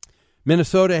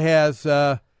 Minnesota has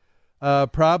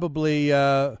probably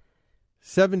over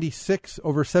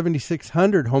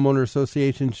 7,600 homeowner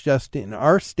associations just in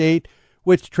our state,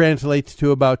 which translates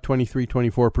to about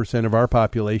 24% of our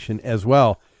population as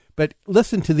well. But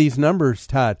listen to these numbers,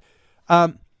 Todd.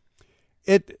 A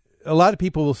lot of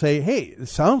people will say, hey, it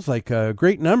sounds like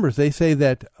great numbers. They say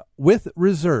that with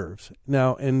reserves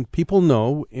now, and people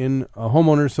know in a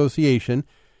homeowner association,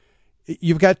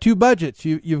 you've got two budgets.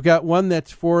 You've got one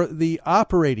that's for the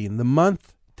operating, the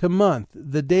month to month,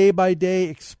 the day by day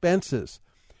expenses,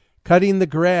 cutting the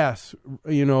grass,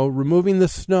 removing the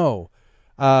snow,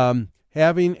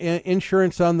 having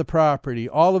insurance on the property.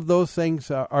 All of those things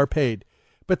are paid.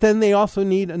 But then they also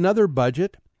need another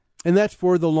budget, and that's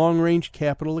for the long-range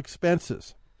capital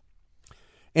expenses.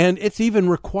 And it's even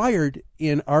required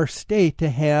in our state to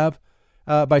have,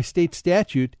 by state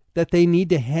statute, that they need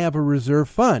to have a reserve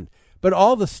fund. But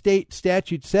all the state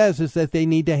statute says is that they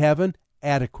need to have an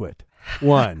adequate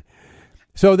one.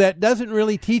 So that doesn't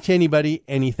really teach anybody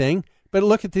anything. But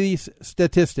look at these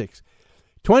statistics.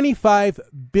 $25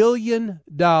 billion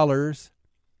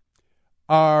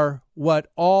are what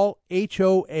all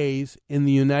HOAs in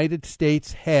the United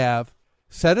States have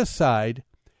set aside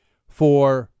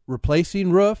for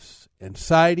replacing roofs and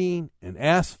siding and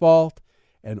asphalt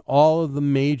and all of the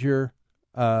major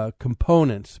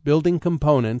components, building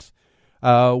components,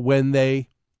 when they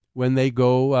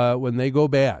go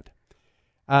bad,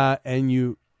 and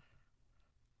you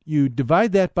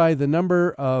divide that by the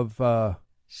number of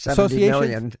 70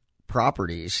 million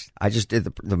properties. I just did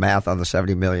the math on the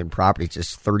 70 million properties.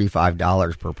 It's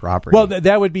 $35 per property. Well,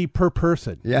 that would be per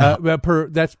person. Yeah,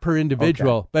 that's per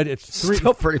individual. Okay. But it's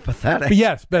still pretty pathetic. But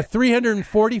yes, but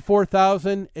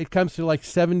 344,000. It comes to like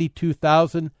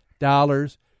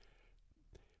 $72,000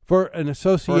 for an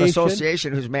association. For an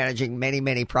association who's managing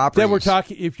many properties. Then we're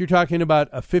talking. If you're talking about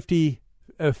a 50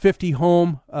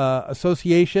 home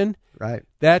association, right?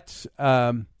 That's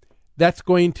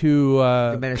going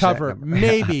to cover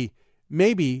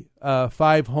maybe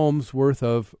 5 homes worth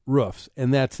of roofs,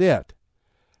 and that's it.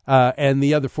 And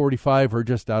the other 45 are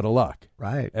just out of luck,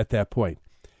 right? At that point.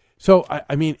 So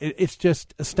I mean, it's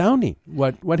just astounding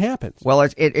what happens. Well,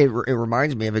 it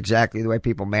reminds me of exactly the way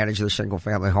people manage their single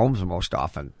family homes most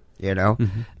often.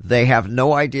 They have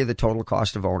no idea the total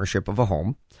cost of ownership of a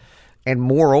home, and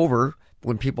moreover,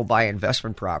 when people buy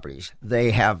investment properties,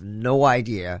 they have no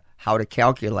idea how to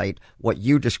calculate what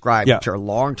you described, which are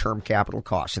long-term capital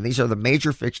costs. And these are the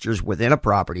major fixtures within a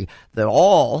property that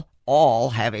all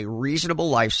have a reasonable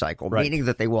life cycle, meaning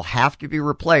that they will have to be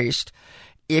replaced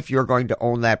if you're going to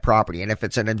own that property. And if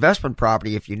it's an investment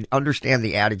property, if you understand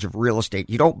the adage of real estate,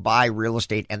 you don't buy real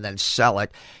estate and then sell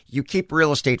it. You keep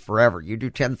real estate forever. You do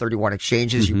 1031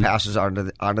 exchanges, you pass it on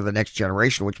to the next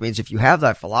generation, which means if you have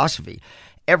that philosophy,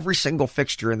 every single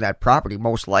fixture in that property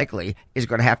most likely is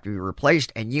going to have to be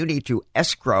replaced, and you need to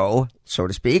escrow, so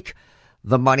to speak,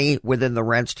 the money within the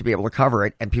rents to be able to cover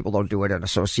it. And people don't do it in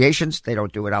associations. They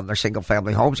don't do it on their single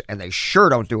family homes, and they sure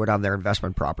don't do it on their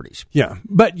investment properties. Yeah.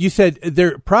 But you said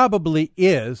there probably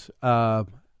is, of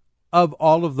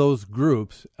all of those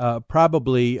groups,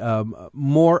 probably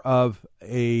more of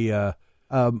a,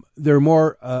 they're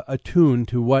more attuned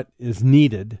to what is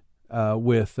needed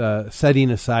with setting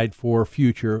aside for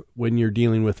future when you're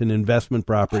dealing with an investment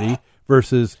property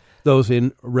versus those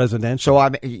in residential. So,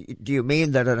 do you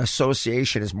mean that an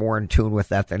association is more in tune with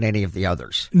that than any of the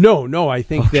others? No. I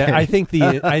think that I think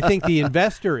the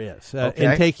investor is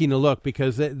in taking a look,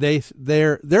 because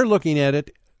they're looking at it.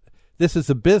 This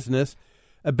is a business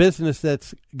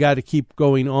that's got to keep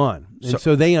going on, and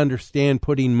so they understand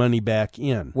putting money back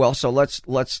in. Well, so let's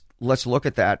look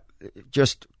at that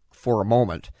just for a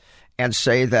moment and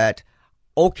say that,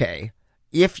 okay,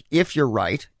 if you're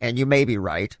right, and you may be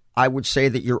right, I would say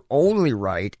that you're only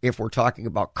right if we're talking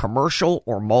about commercial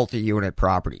or multi-unit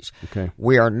properties. Okay.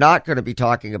 We are not going to be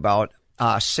talking about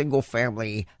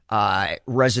single-family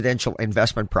residential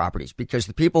investment properties, because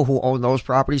the people who own those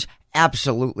properties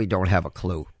absolutely don't have a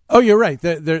clue. Oh, you're right.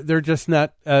 They're just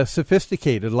not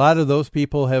sophisticated. A lot of those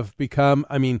people have become,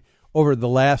 over the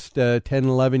last 10,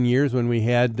 11 years when we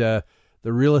had the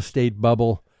real estate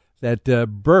bubble that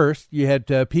burst, you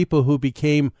had people who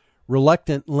became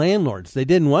reluctant landlords. They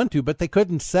didn't want to, but they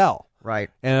couldn't sell. Right.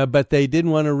 But they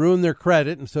didn't want to ruin their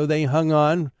credit, and so they hung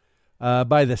on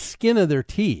by the skin of their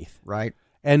teeth. Right.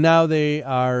 And now they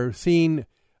are seeing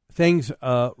things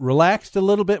relaxed a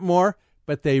little bit more,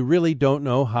 but they really don't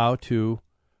know how to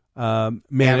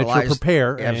manage or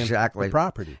prepare exactly the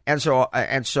property. And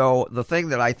so the thing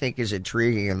that I think is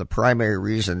intriguing, and the primary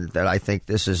reason that I think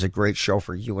this is a great show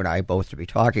for you and I both to be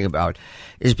talking about,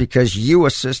 is because you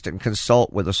assist and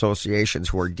consult with associations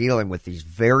who are dealing with these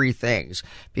very things,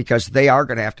 because they are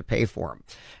going to have to pay for them.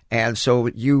 And so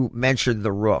you mentioned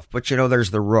the roof, but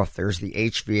there's the roof, there's the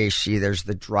HVAC, there's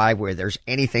the driveway, there's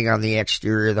anything on the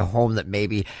exterior of the home that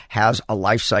maybe has a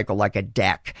life cycle like a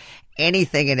deck,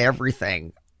 anything and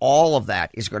everything. All of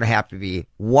that is going to have to be,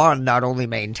 one, not only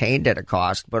maintained at a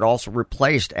cost, but also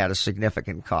replaced at a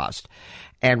significant cost.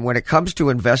 And when it comes to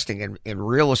investing in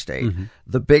real estate,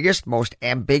 the biggest, most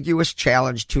ambiguous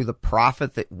challenge to the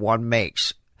profit that one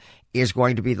makes is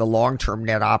going to be the long-term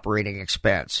net operating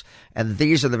expense. And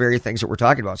these are the very things that we're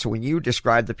talking about. So when you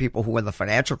describe the people who in the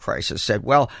financial crisis said,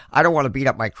 well, I don't want to beat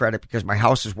up my credit because my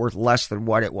house is worth less than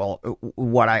what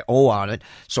I owe on it,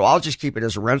 so I'll just keep it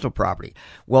as a rental property.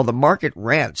 Well, the market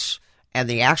rents and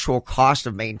the actual cost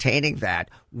of maintaining that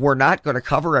were not going to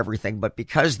cover everything, but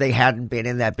because they hadn't been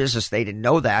in that business, they didn't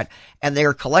know that, and they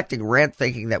are collecting rent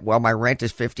thinking that, well, my rent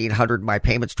is $1,500, my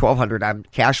payment's $1,200, I'm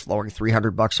cash flowing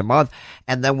 $300 a month,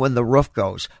 and then when the roof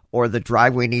goes or the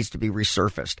driveway needs to be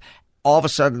resurfaced, all of a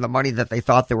sudden the money that they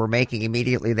thought they were making,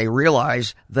 immediately they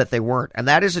realize that they weren't. And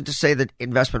that isn't to say that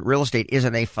investment real estate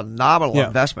isn't a phenomenal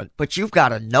investment, but you've got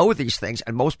to know these things,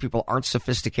 and most people aren't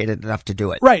sophisticated enough to do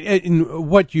it. Right. And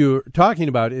what you're talking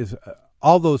about is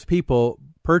all those people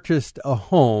purchased a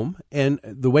home, and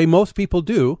the way most people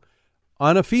do,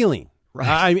 on a feeling.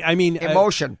 Right.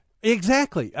 Emotion.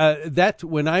 Exactly. That's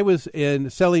when I was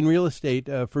in selling real estate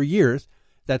for years.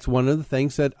 That's one of the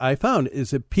things that I found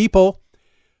is that people,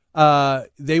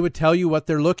 they would tell you what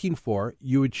they're looking for.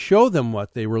 You would show them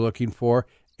what they were looking for,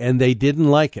 and they didn't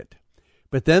like it.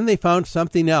 But then they found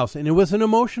something else, and it was an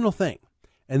emotional thing.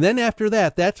 And then after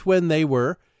that, that's when they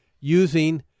were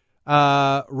using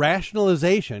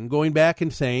rationalization, going back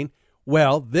and saying,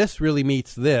 well, this really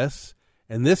meets this,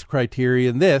 and this criteria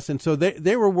and this. And so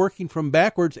they were working from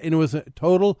backwards, and it was a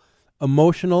total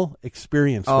emotional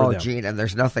experience for them. Oh, Gene, and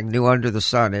there's nothing new under the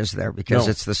sun, is there? Because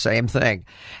it's the same thing.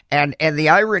 And the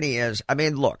irony is,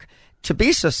 look, to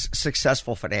be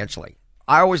successful financially,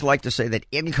 I always like to say that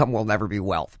income will never be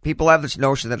wealth. People have this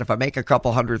notion that if I make a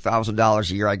couple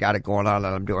 $100,000 a year, I got it going on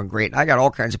and I'm doing great. And I got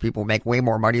all kinds of people who make way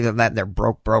more money than that, and they're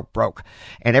broke.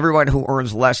 And everyone who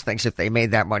earns less thinks if they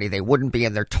made that money, they wouldn't be,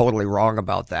 and they're totally wrong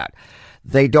about that.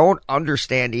 They don't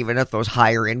understand, even at those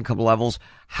higher income levels,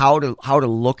 how to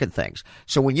look at things.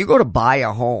 So when you go to buy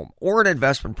a home or an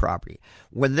investment property,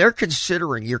 when they're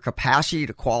considering your capacity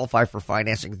to qualify for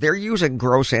financing, they're using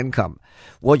gross income.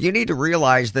 Well, you need to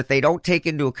realize that they don't take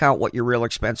into account what your real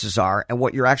expenses are and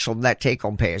what your actual net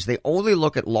take-home pay is. They only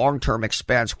look at long-term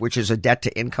expense, which is a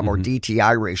debt-to-income or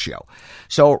DTI ratio.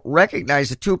 So recognize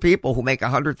that two people who make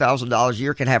 $100,000 a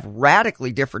year can have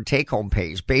radically different take-home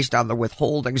pays based on the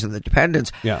withholdings and the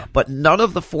dependents. Yeah. But none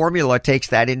of the formula takes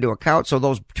that into account. So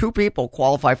those two people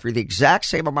qualify for the exact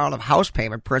same amount of house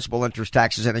payment, principal, interest,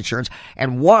 taxes, and insurance.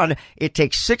 And one, it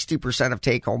takes 60% of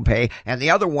take-home pay, and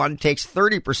the other one takes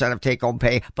 30% of take-home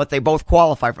pay, but they both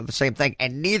qualify for the same thing,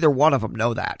 and neither one of them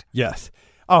know that. Yes.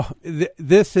 Oh,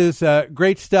 this is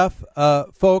great stuff,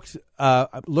 folks.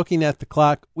 Looking at the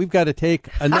clock, we've got to take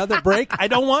another break. I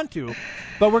don't want to,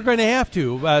 but we're going to have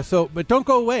to. But don't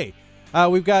go away.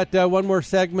 We've got one more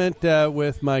segment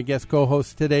with my guest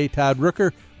co-host today, Todd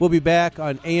Rooker. We'll be back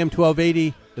on AM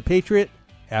 1280, The Patriot,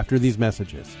 after these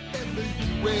messages.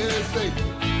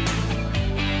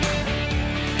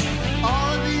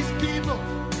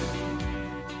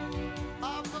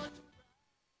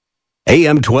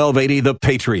 AM 1280, The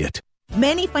Patriot.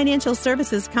 Many financial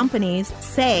services companies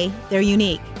say they're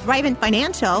unique. Thrivent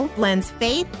Financial blends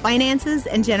faith, finances,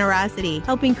 and generosity,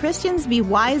 helping Christians be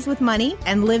wise with money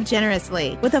and live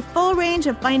generously. With a full range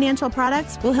of financial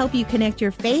products, we'll help you connect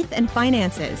your faith and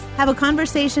finances. Have a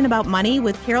conversation about money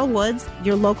with Carol Woods,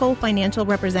 your local financial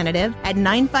representative, at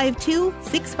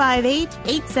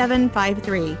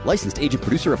 952-658-8753. Licensed agent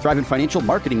producer of Thrivent Financial,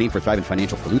 marketing name for Thrivent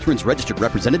Financial for Lutherans, registered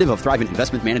representative of Thrivent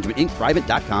Investment Management, Inc.,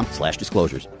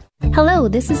 Thrivent.com/disclosures. Hello,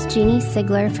 this is Jeannie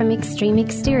Sigler from Extreme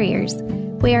Exteriors.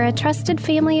 We are a trusted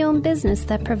family-owned business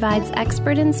that provides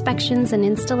expert inspections and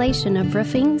installation of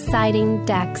roofing, siding,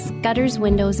 decks, gutters,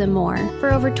 windows, and more.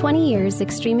 For over 20 years,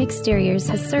 Extreme Exteriors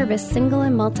has serviced single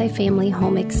and multifamily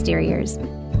home exteriors.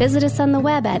 Visit us on the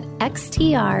web at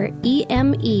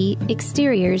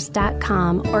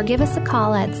xtremeexteriors.com or give us a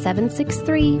call at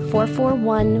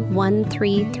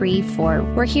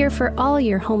 763-441-1334. We're here for all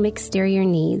your home exterior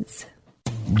needs.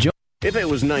 If it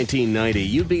was 1990,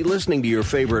 you'd be listening to your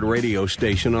favorite radio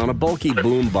station on a bulky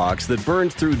boombox that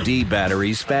burns through D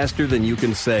batteries faster than you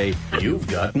can say, "You've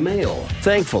got mail."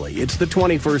 Thankfully, it's the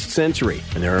 21st century,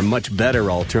 and there are much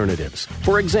better alternatives.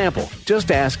 For example,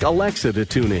 just ask Alexa to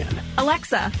tune in.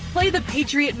 Alexa, play the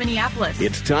Patriot Minneapolis.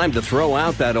 It's time to throw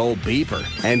out that old beeper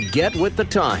and get with the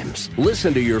times.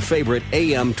 Listen to your favorite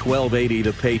AM 1280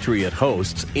 The Patriot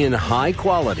hosts in high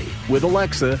quality with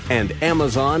Alexa and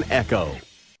Amazon Echo.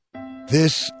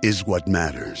 This is what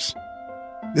matters.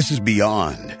 This is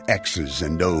beyond X's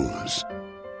and O's.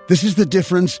 This is the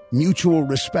difference mutual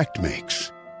respect makes.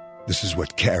 This is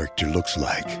what character looks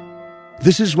like.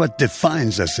 This is what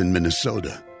defines us in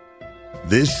Minnesota.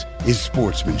 This is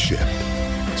sportsmanship.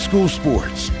 School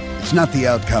sports. It's not the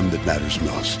outcome that matters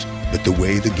most, but the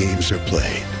way the games are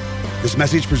played. This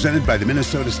message presented by the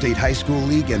Minnesota State High School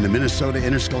League and the Minnesota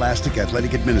Interscholastic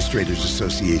Athletic Administrators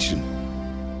Association.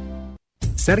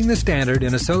 Setting the standard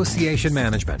in association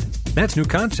management. That's New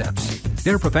Concepts.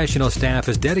 Their professional staff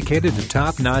is dedicated to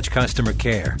top-notch customer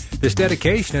care. This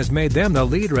dedication has made them the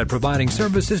leader at providing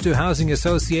services to housing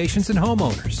associations and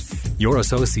homeowners. Your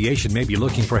association may be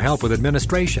looking for help with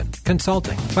administration,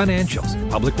 consulting, financials,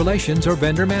 public relations, or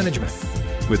vendor management.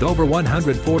 With over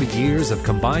 140 years of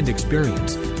combined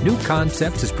experience, New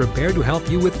Concepts is prepared to help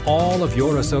you with all of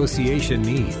your association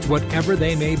needs, whatever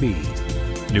they may be.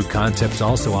 New Concepts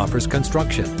also offers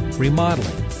construction,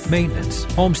 remodeling, maintenance,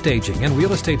 home staging, and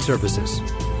real estate services.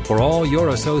 For all your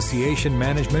association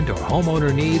management or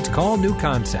homeowner needs, call New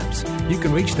Concepts. You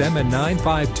can reach them at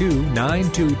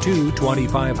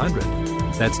 952-922-2500.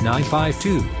 That's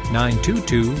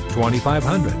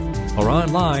 952-922-2500. Or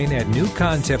online at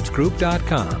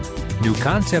newconceptsgroup.com.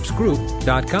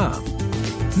 newconceptsgroup.com.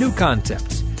 New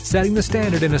Concepts, setting the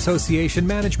standard in association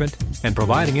management and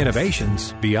providing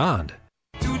innovations beyond.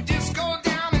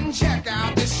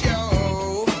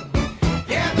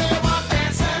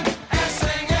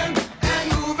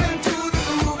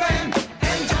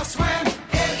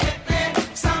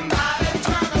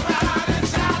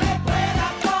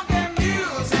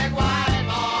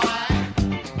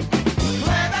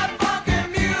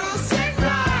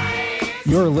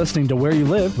 You're listening to Where You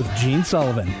Live with Gene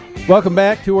Sullivan. Welcome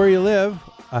back to Where You Live.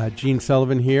 Gene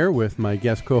Sullivan here with my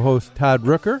guest co-host Todd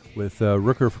Rooker with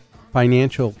Rooker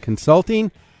Financial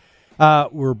Consulting.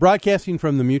 We're broadcasting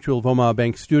from the Mutual of Omaha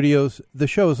Bank studios. The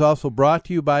show is also brought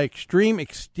to you by Extreme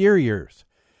Exteriors.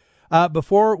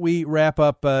 Before we wrap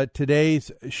up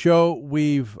today's show,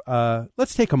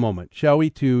 let's take a moment, shall we,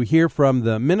 to hear from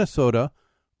the Minnesota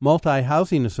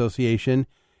Multi-Housing Association.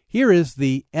 Here is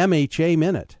the MHA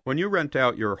Minute. When you rent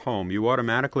out your home, you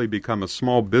automatically become a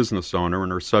small business owner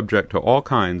and are subject to all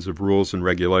kinds of rules and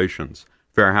regulations.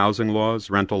 Fair housing laws,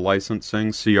 rental licensing,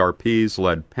 CRPs,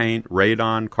 lead paint,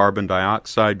 radon, carbon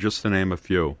dioxide, just to name a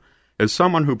few. As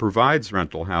someone who provides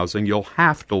rental housing, you'll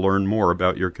have to learn more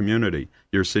about your community,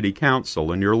 your city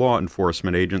council, and your law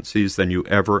enforcement agencies than you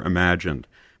ever imagined.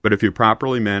 But if you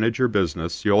properly manage your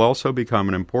business, you'll also become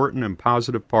an important and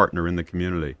positive partner in the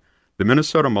community. The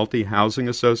Minnesota Multi-Housing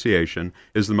Association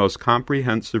is the most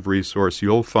comprehensive resource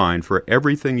you'll find for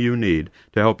everything you need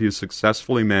to help you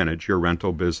successfully manage your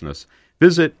rental business.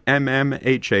 Visit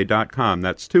mmha.com.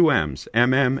 That's 2 M's,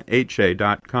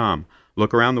 mmha.com.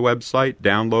 Look around the website,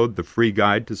 download the free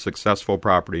guide to successful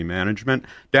property management,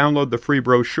 download the free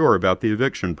brochure about the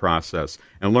eviction process,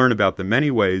 and learn about the many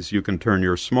ways you can turn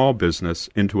your small business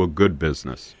into a good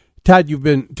business. Todd, you've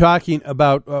been talking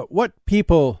about what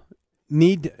people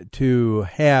need to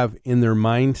have in their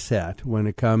mindset when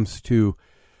it comes to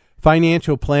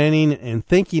financial planning and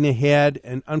thinking ahead.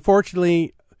 And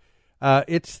unfortunately,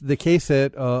 it's the case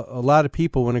that a lot of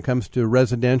people, when it comes to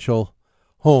residential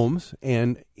homes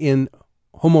and in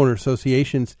homeowner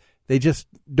associations, they just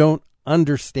don't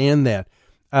understand that.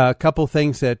 A couple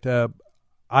things that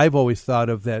I've always thought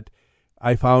of that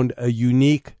I found a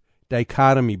unique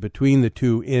dichotomy between the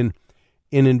two. In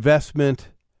investment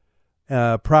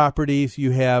properties,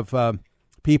 you have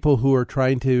people who are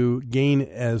trying to gain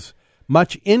as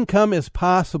much income as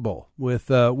possible with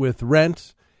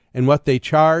rents and what they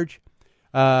charge,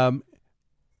 so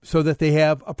that they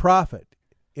have a profit.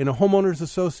 In a homeowners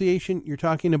association, you're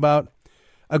talking about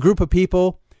a group of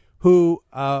people who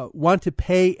want to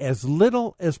pay as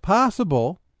little as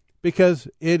possible because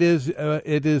it is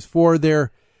for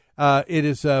their home.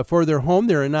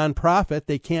 They're a nonprofit.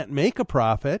 They can't make a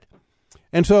profit,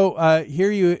 and so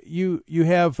here you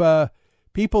have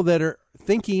people that are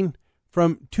thinking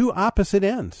from two opposite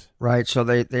ends. Right. So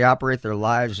they operate their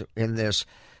lives in this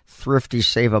thrifty,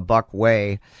 save a buck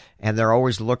way, and they're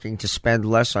always looking to spend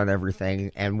less on everything.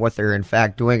 And what they're in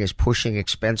fact doing is pushing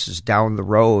expenses down the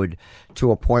road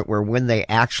to a point where when they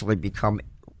actually become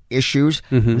issues,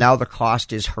 now the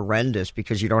cost is horrendous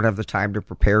because you don't have the time to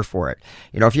prepare for it.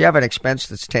 You know, if you have an expense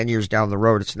that's 10 years down the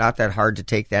road, it's not that hard to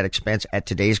take that expense at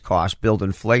today's cost, build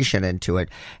inflation into it,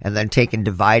 and then take and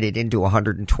divide it into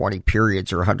 120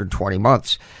 periods or 120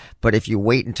 months. But if you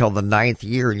wait until the 9th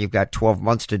year and you've got 12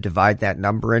 months to divide that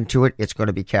number into it, it's going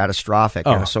to be catastrophic.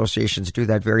 And associations do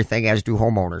that very thing, as do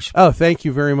homeowners. Oh, thank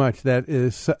you very much. That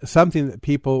is something that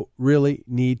people really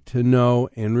need to know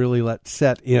and really let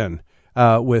set in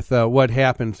with what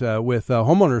happens with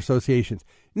homeowner associations.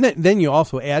 And then you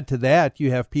also add to that,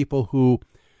 you have people who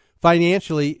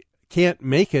financially can't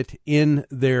make it in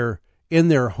their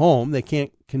home. They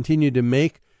can't continue to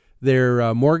make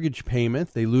their mortgage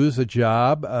payment. They lose a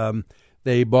job.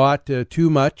 They bought too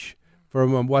much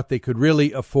from what they could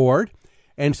really afford.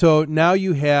 And so now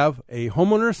you have a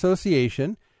homeowner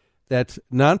association that's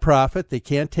nonprofit. They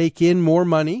can't take in more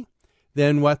money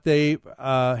than what they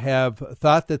have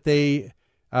thought that they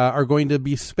are going to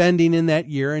be spending in that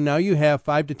year. And now you have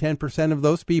 5 to 10% of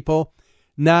those people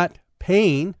not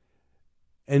paying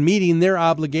and meeting their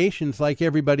obligations like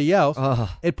everybody else.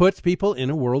 It puts people in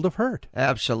a world of hurt.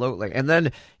 Absolutely. And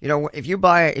then, you know, if you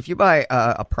buy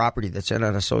a property that's in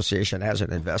an association as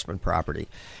an investment property,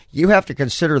 you have to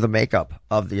consider the makeup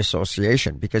of the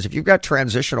association, because if you've got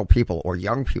transitional people or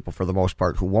young people for the most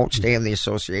part who won't stay in the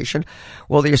association,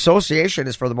 well, the association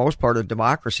is for the most part a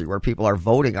democracy where people are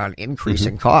voting on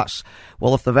increasing costs.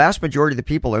 Well, if the vast majority of the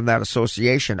people in that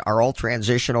association are all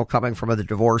transitional, coming from a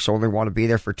divorce, only want to be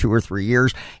there for 2 or 3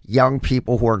 years, young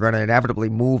people who are going to inevitably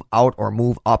move out or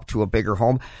move up to a bigger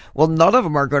home, well, none of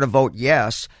them are going to vote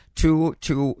yes to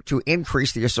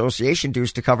increase the association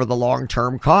dues to cover the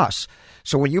long-term costs.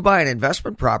 So when you buy an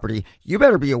investment property, you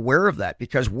better be aware of that,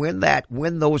 because when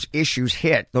those issues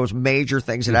hit, those major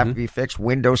things that have to be fixed,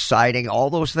 window siding, all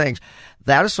those things,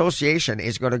 that association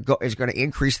is going to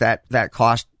increase that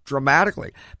cost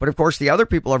dramatically. But of course, the other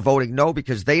people are voting no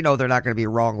because they know they're not going to be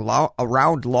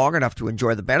around long enough to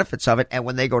enjoy the benefits of it. And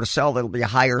when they go to sell, there'll be a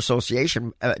higher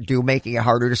association due, making it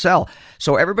harder to sell.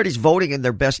 So everybody's voting in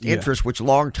their best interest, which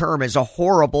long term is a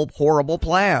horrible, horrible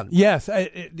plan. Yes,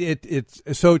 it's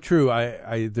so true.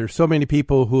 There's so many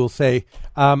people who will say,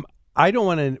 I don't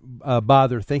want to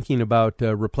bother thinking about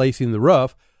replacing the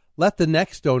roof. Let the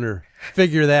next owner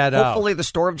figure that out. Hopefully the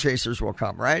storm chasers will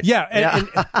come, right? Yeah.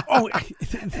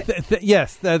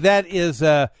 Yes, that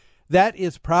that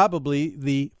is probably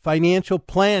the financial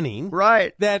planning.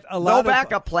 Right. That a lot no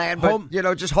backup plan, but,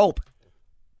 just hope.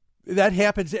 That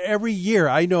happens every year.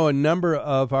 I know a number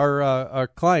of our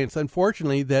clients,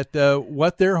 unfortunately, that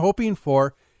what they're hoping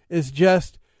for is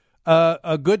just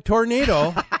a good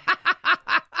tornado.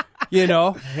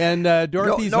 And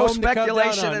Dorothy's no home to come down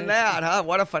speculation on in it. that, huh?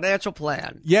 What a financial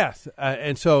plan. Yes,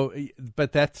 and so,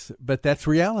 but that's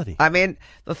reality. I mean,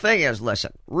 the thing is,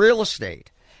 listen, real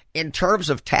estate, in terms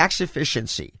of tax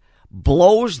efficiency,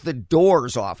 blows the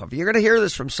doors off of. You're going to hear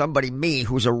this from somebody, me,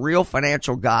 who's a real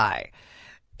financial guy.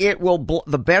 It will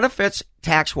the benefits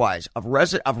tax-wise of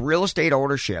real estate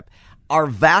ownership are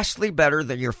vastly better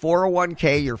than your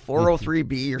 401k, your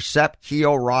 403b, your SEP,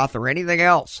 Keogh, Roth, or anything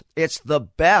else. It's the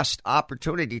best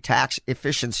opportunity tax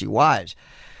efficiency-wise.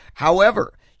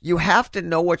 However, you have to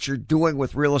know what you're doing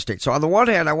with real estate. So on the one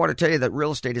hand, I want to tell you that real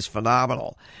estate is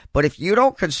phenomenal. But if you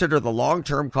don't consider the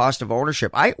long-term cost of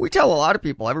ownership, we tell a lot of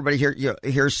people, everybody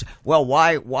hears, well,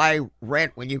 why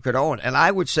rent when you could own? And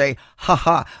I would say,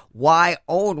 why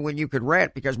own when you could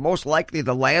rent? Because most likely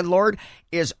the landlord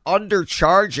is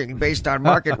undercharging based on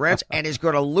market rents and is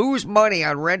going to lose money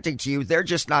on renting to you. They're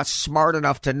just not smart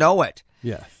enough to know it.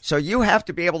 Yes. So you have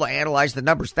to be able to analyze the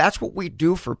numbers. That's what we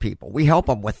do for people. We help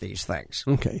them with these things.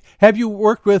 Okay. Have you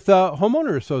worked with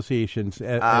homeowner associations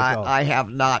at all? I have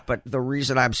not, but the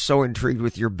reason I'm so intrigued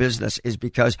with your business is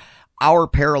because our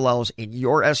parallels in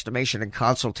your estimation and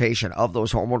consultation of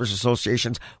those homeowners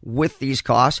associations with these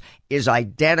costs is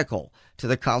identical to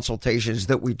the consultations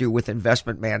that we do with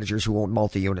investment managers who own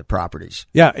multi-unit properties.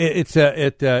 Yeah,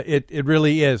 it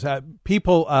really is.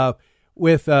 People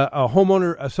with a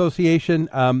homeowner association,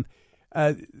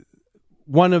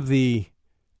 one of the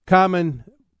common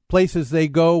places they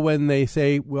go when they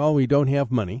say, well, we don't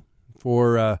have money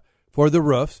for the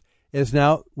roofs, is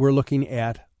now we're looking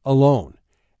at a loan.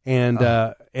 And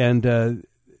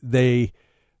they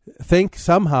think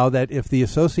somehow that if the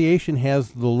association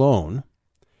has the loan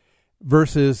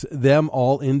versus them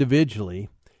all individually,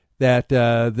 that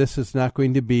this is not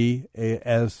going to be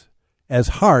as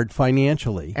hard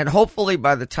financially. And hopefully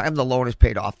by the time the loan is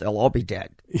paid off, they'll all be dead.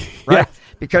 Right? Yeah.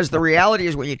 Because the reality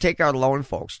is when you take out a loan,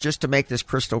 folks, just to make this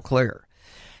crystal clear,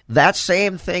 that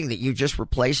same thing that you just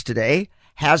replaced today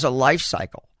has a life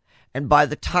cycle. And by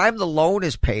the time the loan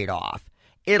is paid off,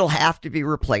 it'll have to be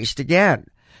replaced again.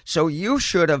 So you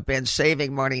should have been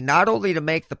saving money not only to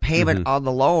make the payment on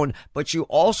the loan, but you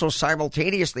also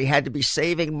simultaneously had to be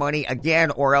saving money again,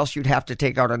 or else you'd have to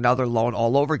take out another loan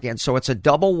all over again. So it's a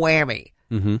double whammy.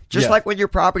 Just like when your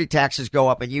property taxes go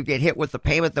up and you get hit with the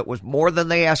payment that was more than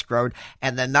they escrowed,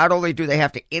 and then not only do they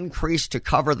have to increase to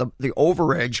cover the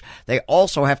overage, they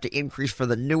also have to increase for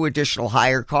the new additional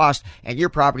higher cost, and your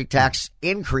property tax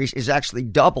increase is actually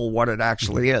double what it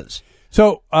actually is.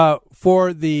 So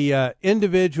for the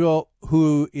individual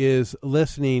who is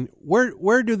listening,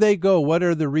 where do they go? What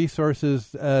are the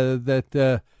resources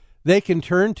that they can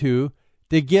turn to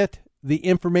get the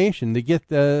information, to get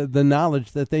the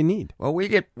knowledge that they need? Well, we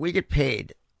get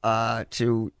paid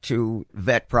to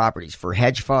vet properties for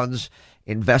hedge funds,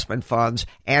 investment funds,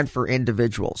 and for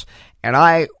individuals.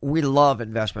 And we love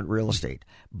investment real estate,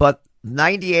 but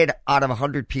 98 out of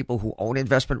 100 people who own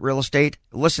investment real estate,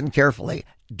 listen carefully,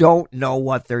 don't know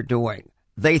what they're doing.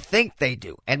 They think they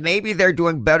do, and maybe they're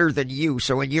doing better than you,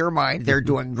 so in your mind, they're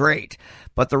doing great.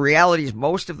 But the reality is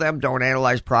most of them don't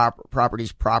analyze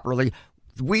properties properly.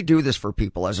 We do this for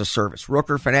people as a service.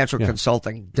 Rooker Financial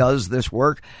Consulting does this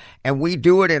work, and we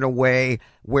do it in a way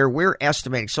where we're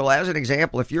estimating. So as an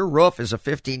example, if your roof is a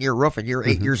 15-year roof and you're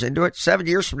 8 years into it, 7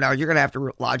 years from now, you're going to have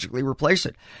to logically replace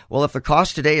it. Well, if the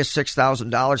cost today is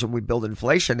 $6,000 and we build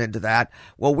inflation into that,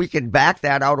 well, we can back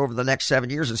that out over the next 7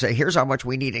 years and say, here's how much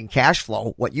we need in cash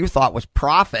flow, what you thought was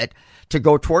profit, to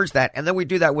go towards that. And then we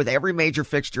do that with every major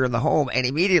fixture in the home, and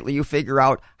immediately you figure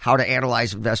out how to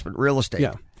analyze investment real estate.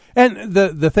 Yeah. And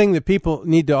the thing that people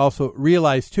need to also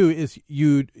realize, too, is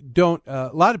you don't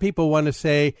a lot of people want to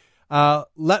say,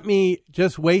 let me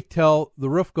just wait till the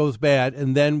roof goes bad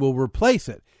and then we'll replace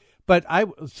it. But I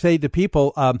say to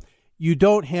people, you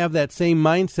don't have that same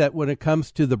mindset when it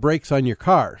comes to the brakes on your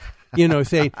car.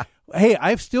 Saying, hey,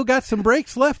 I've still got some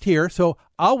brakes left here, so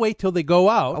I'll wait till they go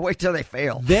out. I'll wait till they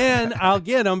fail. Then I'll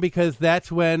get them, because that's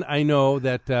when I know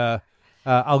that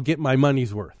I'll get my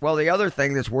money's worth. Well, the other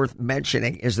thing that's worth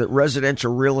mentioning is that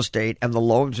residential real estate and the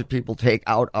loans that people take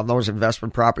out on those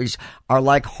investment properties are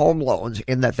like home loans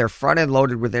in that they're front-end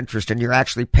loaded with interest, and you're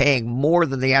actually paying more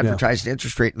than the advertised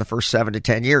interest rate in the first 7 to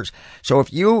 10 years. So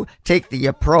if you take the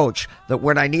approach that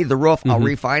when I need the roof, I'll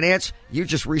refinance, you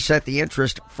just reset the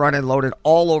interest front-end loaded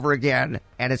all over again,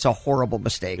 and it's a horrible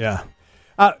mistake. Yeah.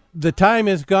 The time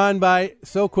has gone by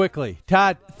so quickly.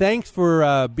 Todd, thanks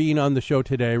for being on the show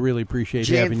today. I really appreciate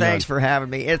having you on. Thanks for having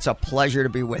me. It's a pleasure to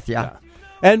be with you. Yeah.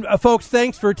 And, folks,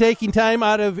 thanks for taking time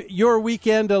out of your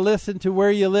weekend to listen to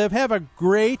Where You Live. Have a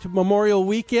great Memorial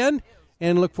weekend,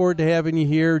 and look forward to having you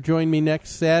here. Join me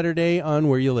next Saturday on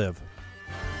Where You Live.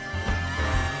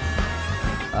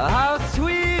 How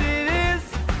sweet it is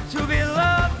to be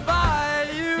loved by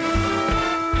you.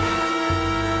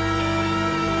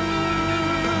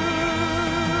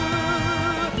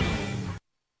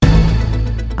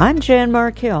 I'm Jan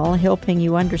Markell, helping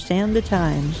you understand the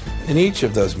times. In each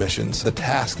of those missions, the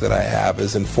task that I have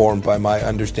is informed by my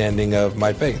understanding of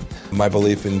my faith, my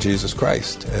belief in Jesus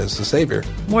Christ as the Savior.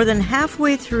 More than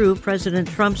halfway through President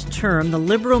Trump's term, the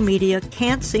liberal media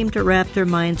can't seem to wrap their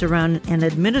minds around an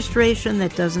administration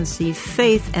that doesn't see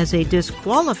faith as a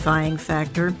disqualifying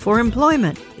factor for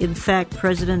employment. In fact,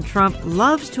 President Trump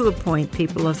loves to appoint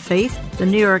people of faith. The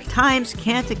New York Times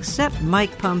can't accept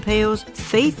Mike Pompeo's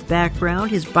faith background,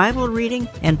 his Bible reading,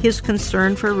 and his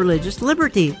concern for religious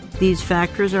liberty. These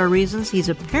factors are reasons he's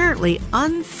apparently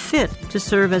unfit to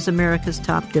serve as America's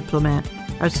top diplomat.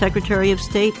 Our Secretary of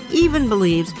State even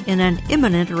believes in an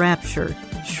imminent rapture.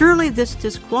 Surely this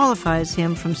disqualifies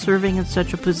him from serving in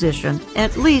such a position,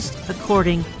 at least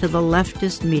according to the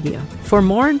leftist media. For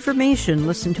more information,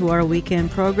 listen to our weekend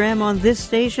program on this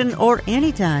station or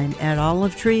anytime at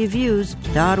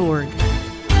olivetreeviews.org.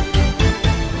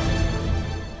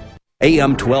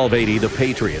 AM 1280, The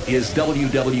Patriot, is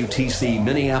WWTC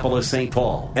Minneapolis, St.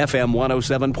 Paul, FM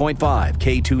 107.5,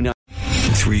 K29.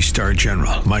 Three-star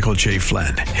General Michael J.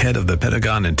 Flynn, head of the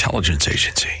Pentagon Intelligence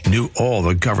Agency, knew all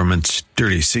the government's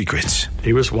dirty secrets.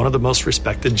 He was one of the most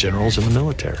respected generals in the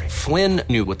military. Flynn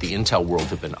knew what the intel world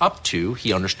had been up to.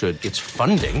 He understood its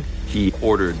funding. He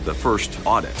ordered the first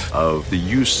audit of the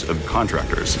use of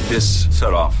contractors. This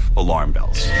set off alarm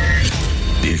bells.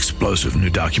 The explosive new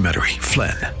documentary,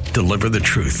 Flynn, Deliver the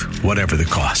Truth, Whatever the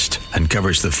Cost,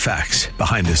 uncovers the facts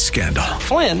behind this scandal.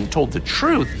 Flynn told the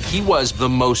truth. He was the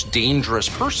most dangerous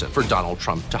person for Donald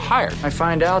Trump to hire. I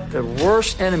find out the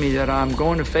worst enemy that I'm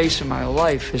going to face in my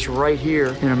life is right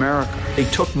here in America. They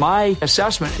took my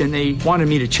assessment and they wanted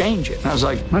me to change it. And I was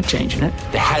like, I'm not changing it.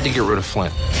 They had to get rid of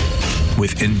Flynn.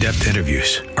 With in-depth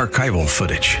interviews, archival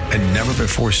footage, and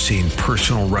never-before-seen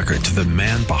personal records of the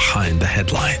man behind the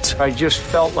headlines. I just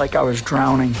felt like I was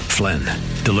drowning. Flynn,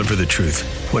 Deliver the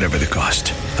Truth, Whatever the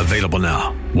Cost. Available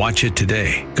now. Watch it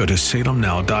today. Go to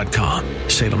salemnow.com.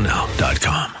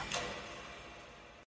 salemnow.com.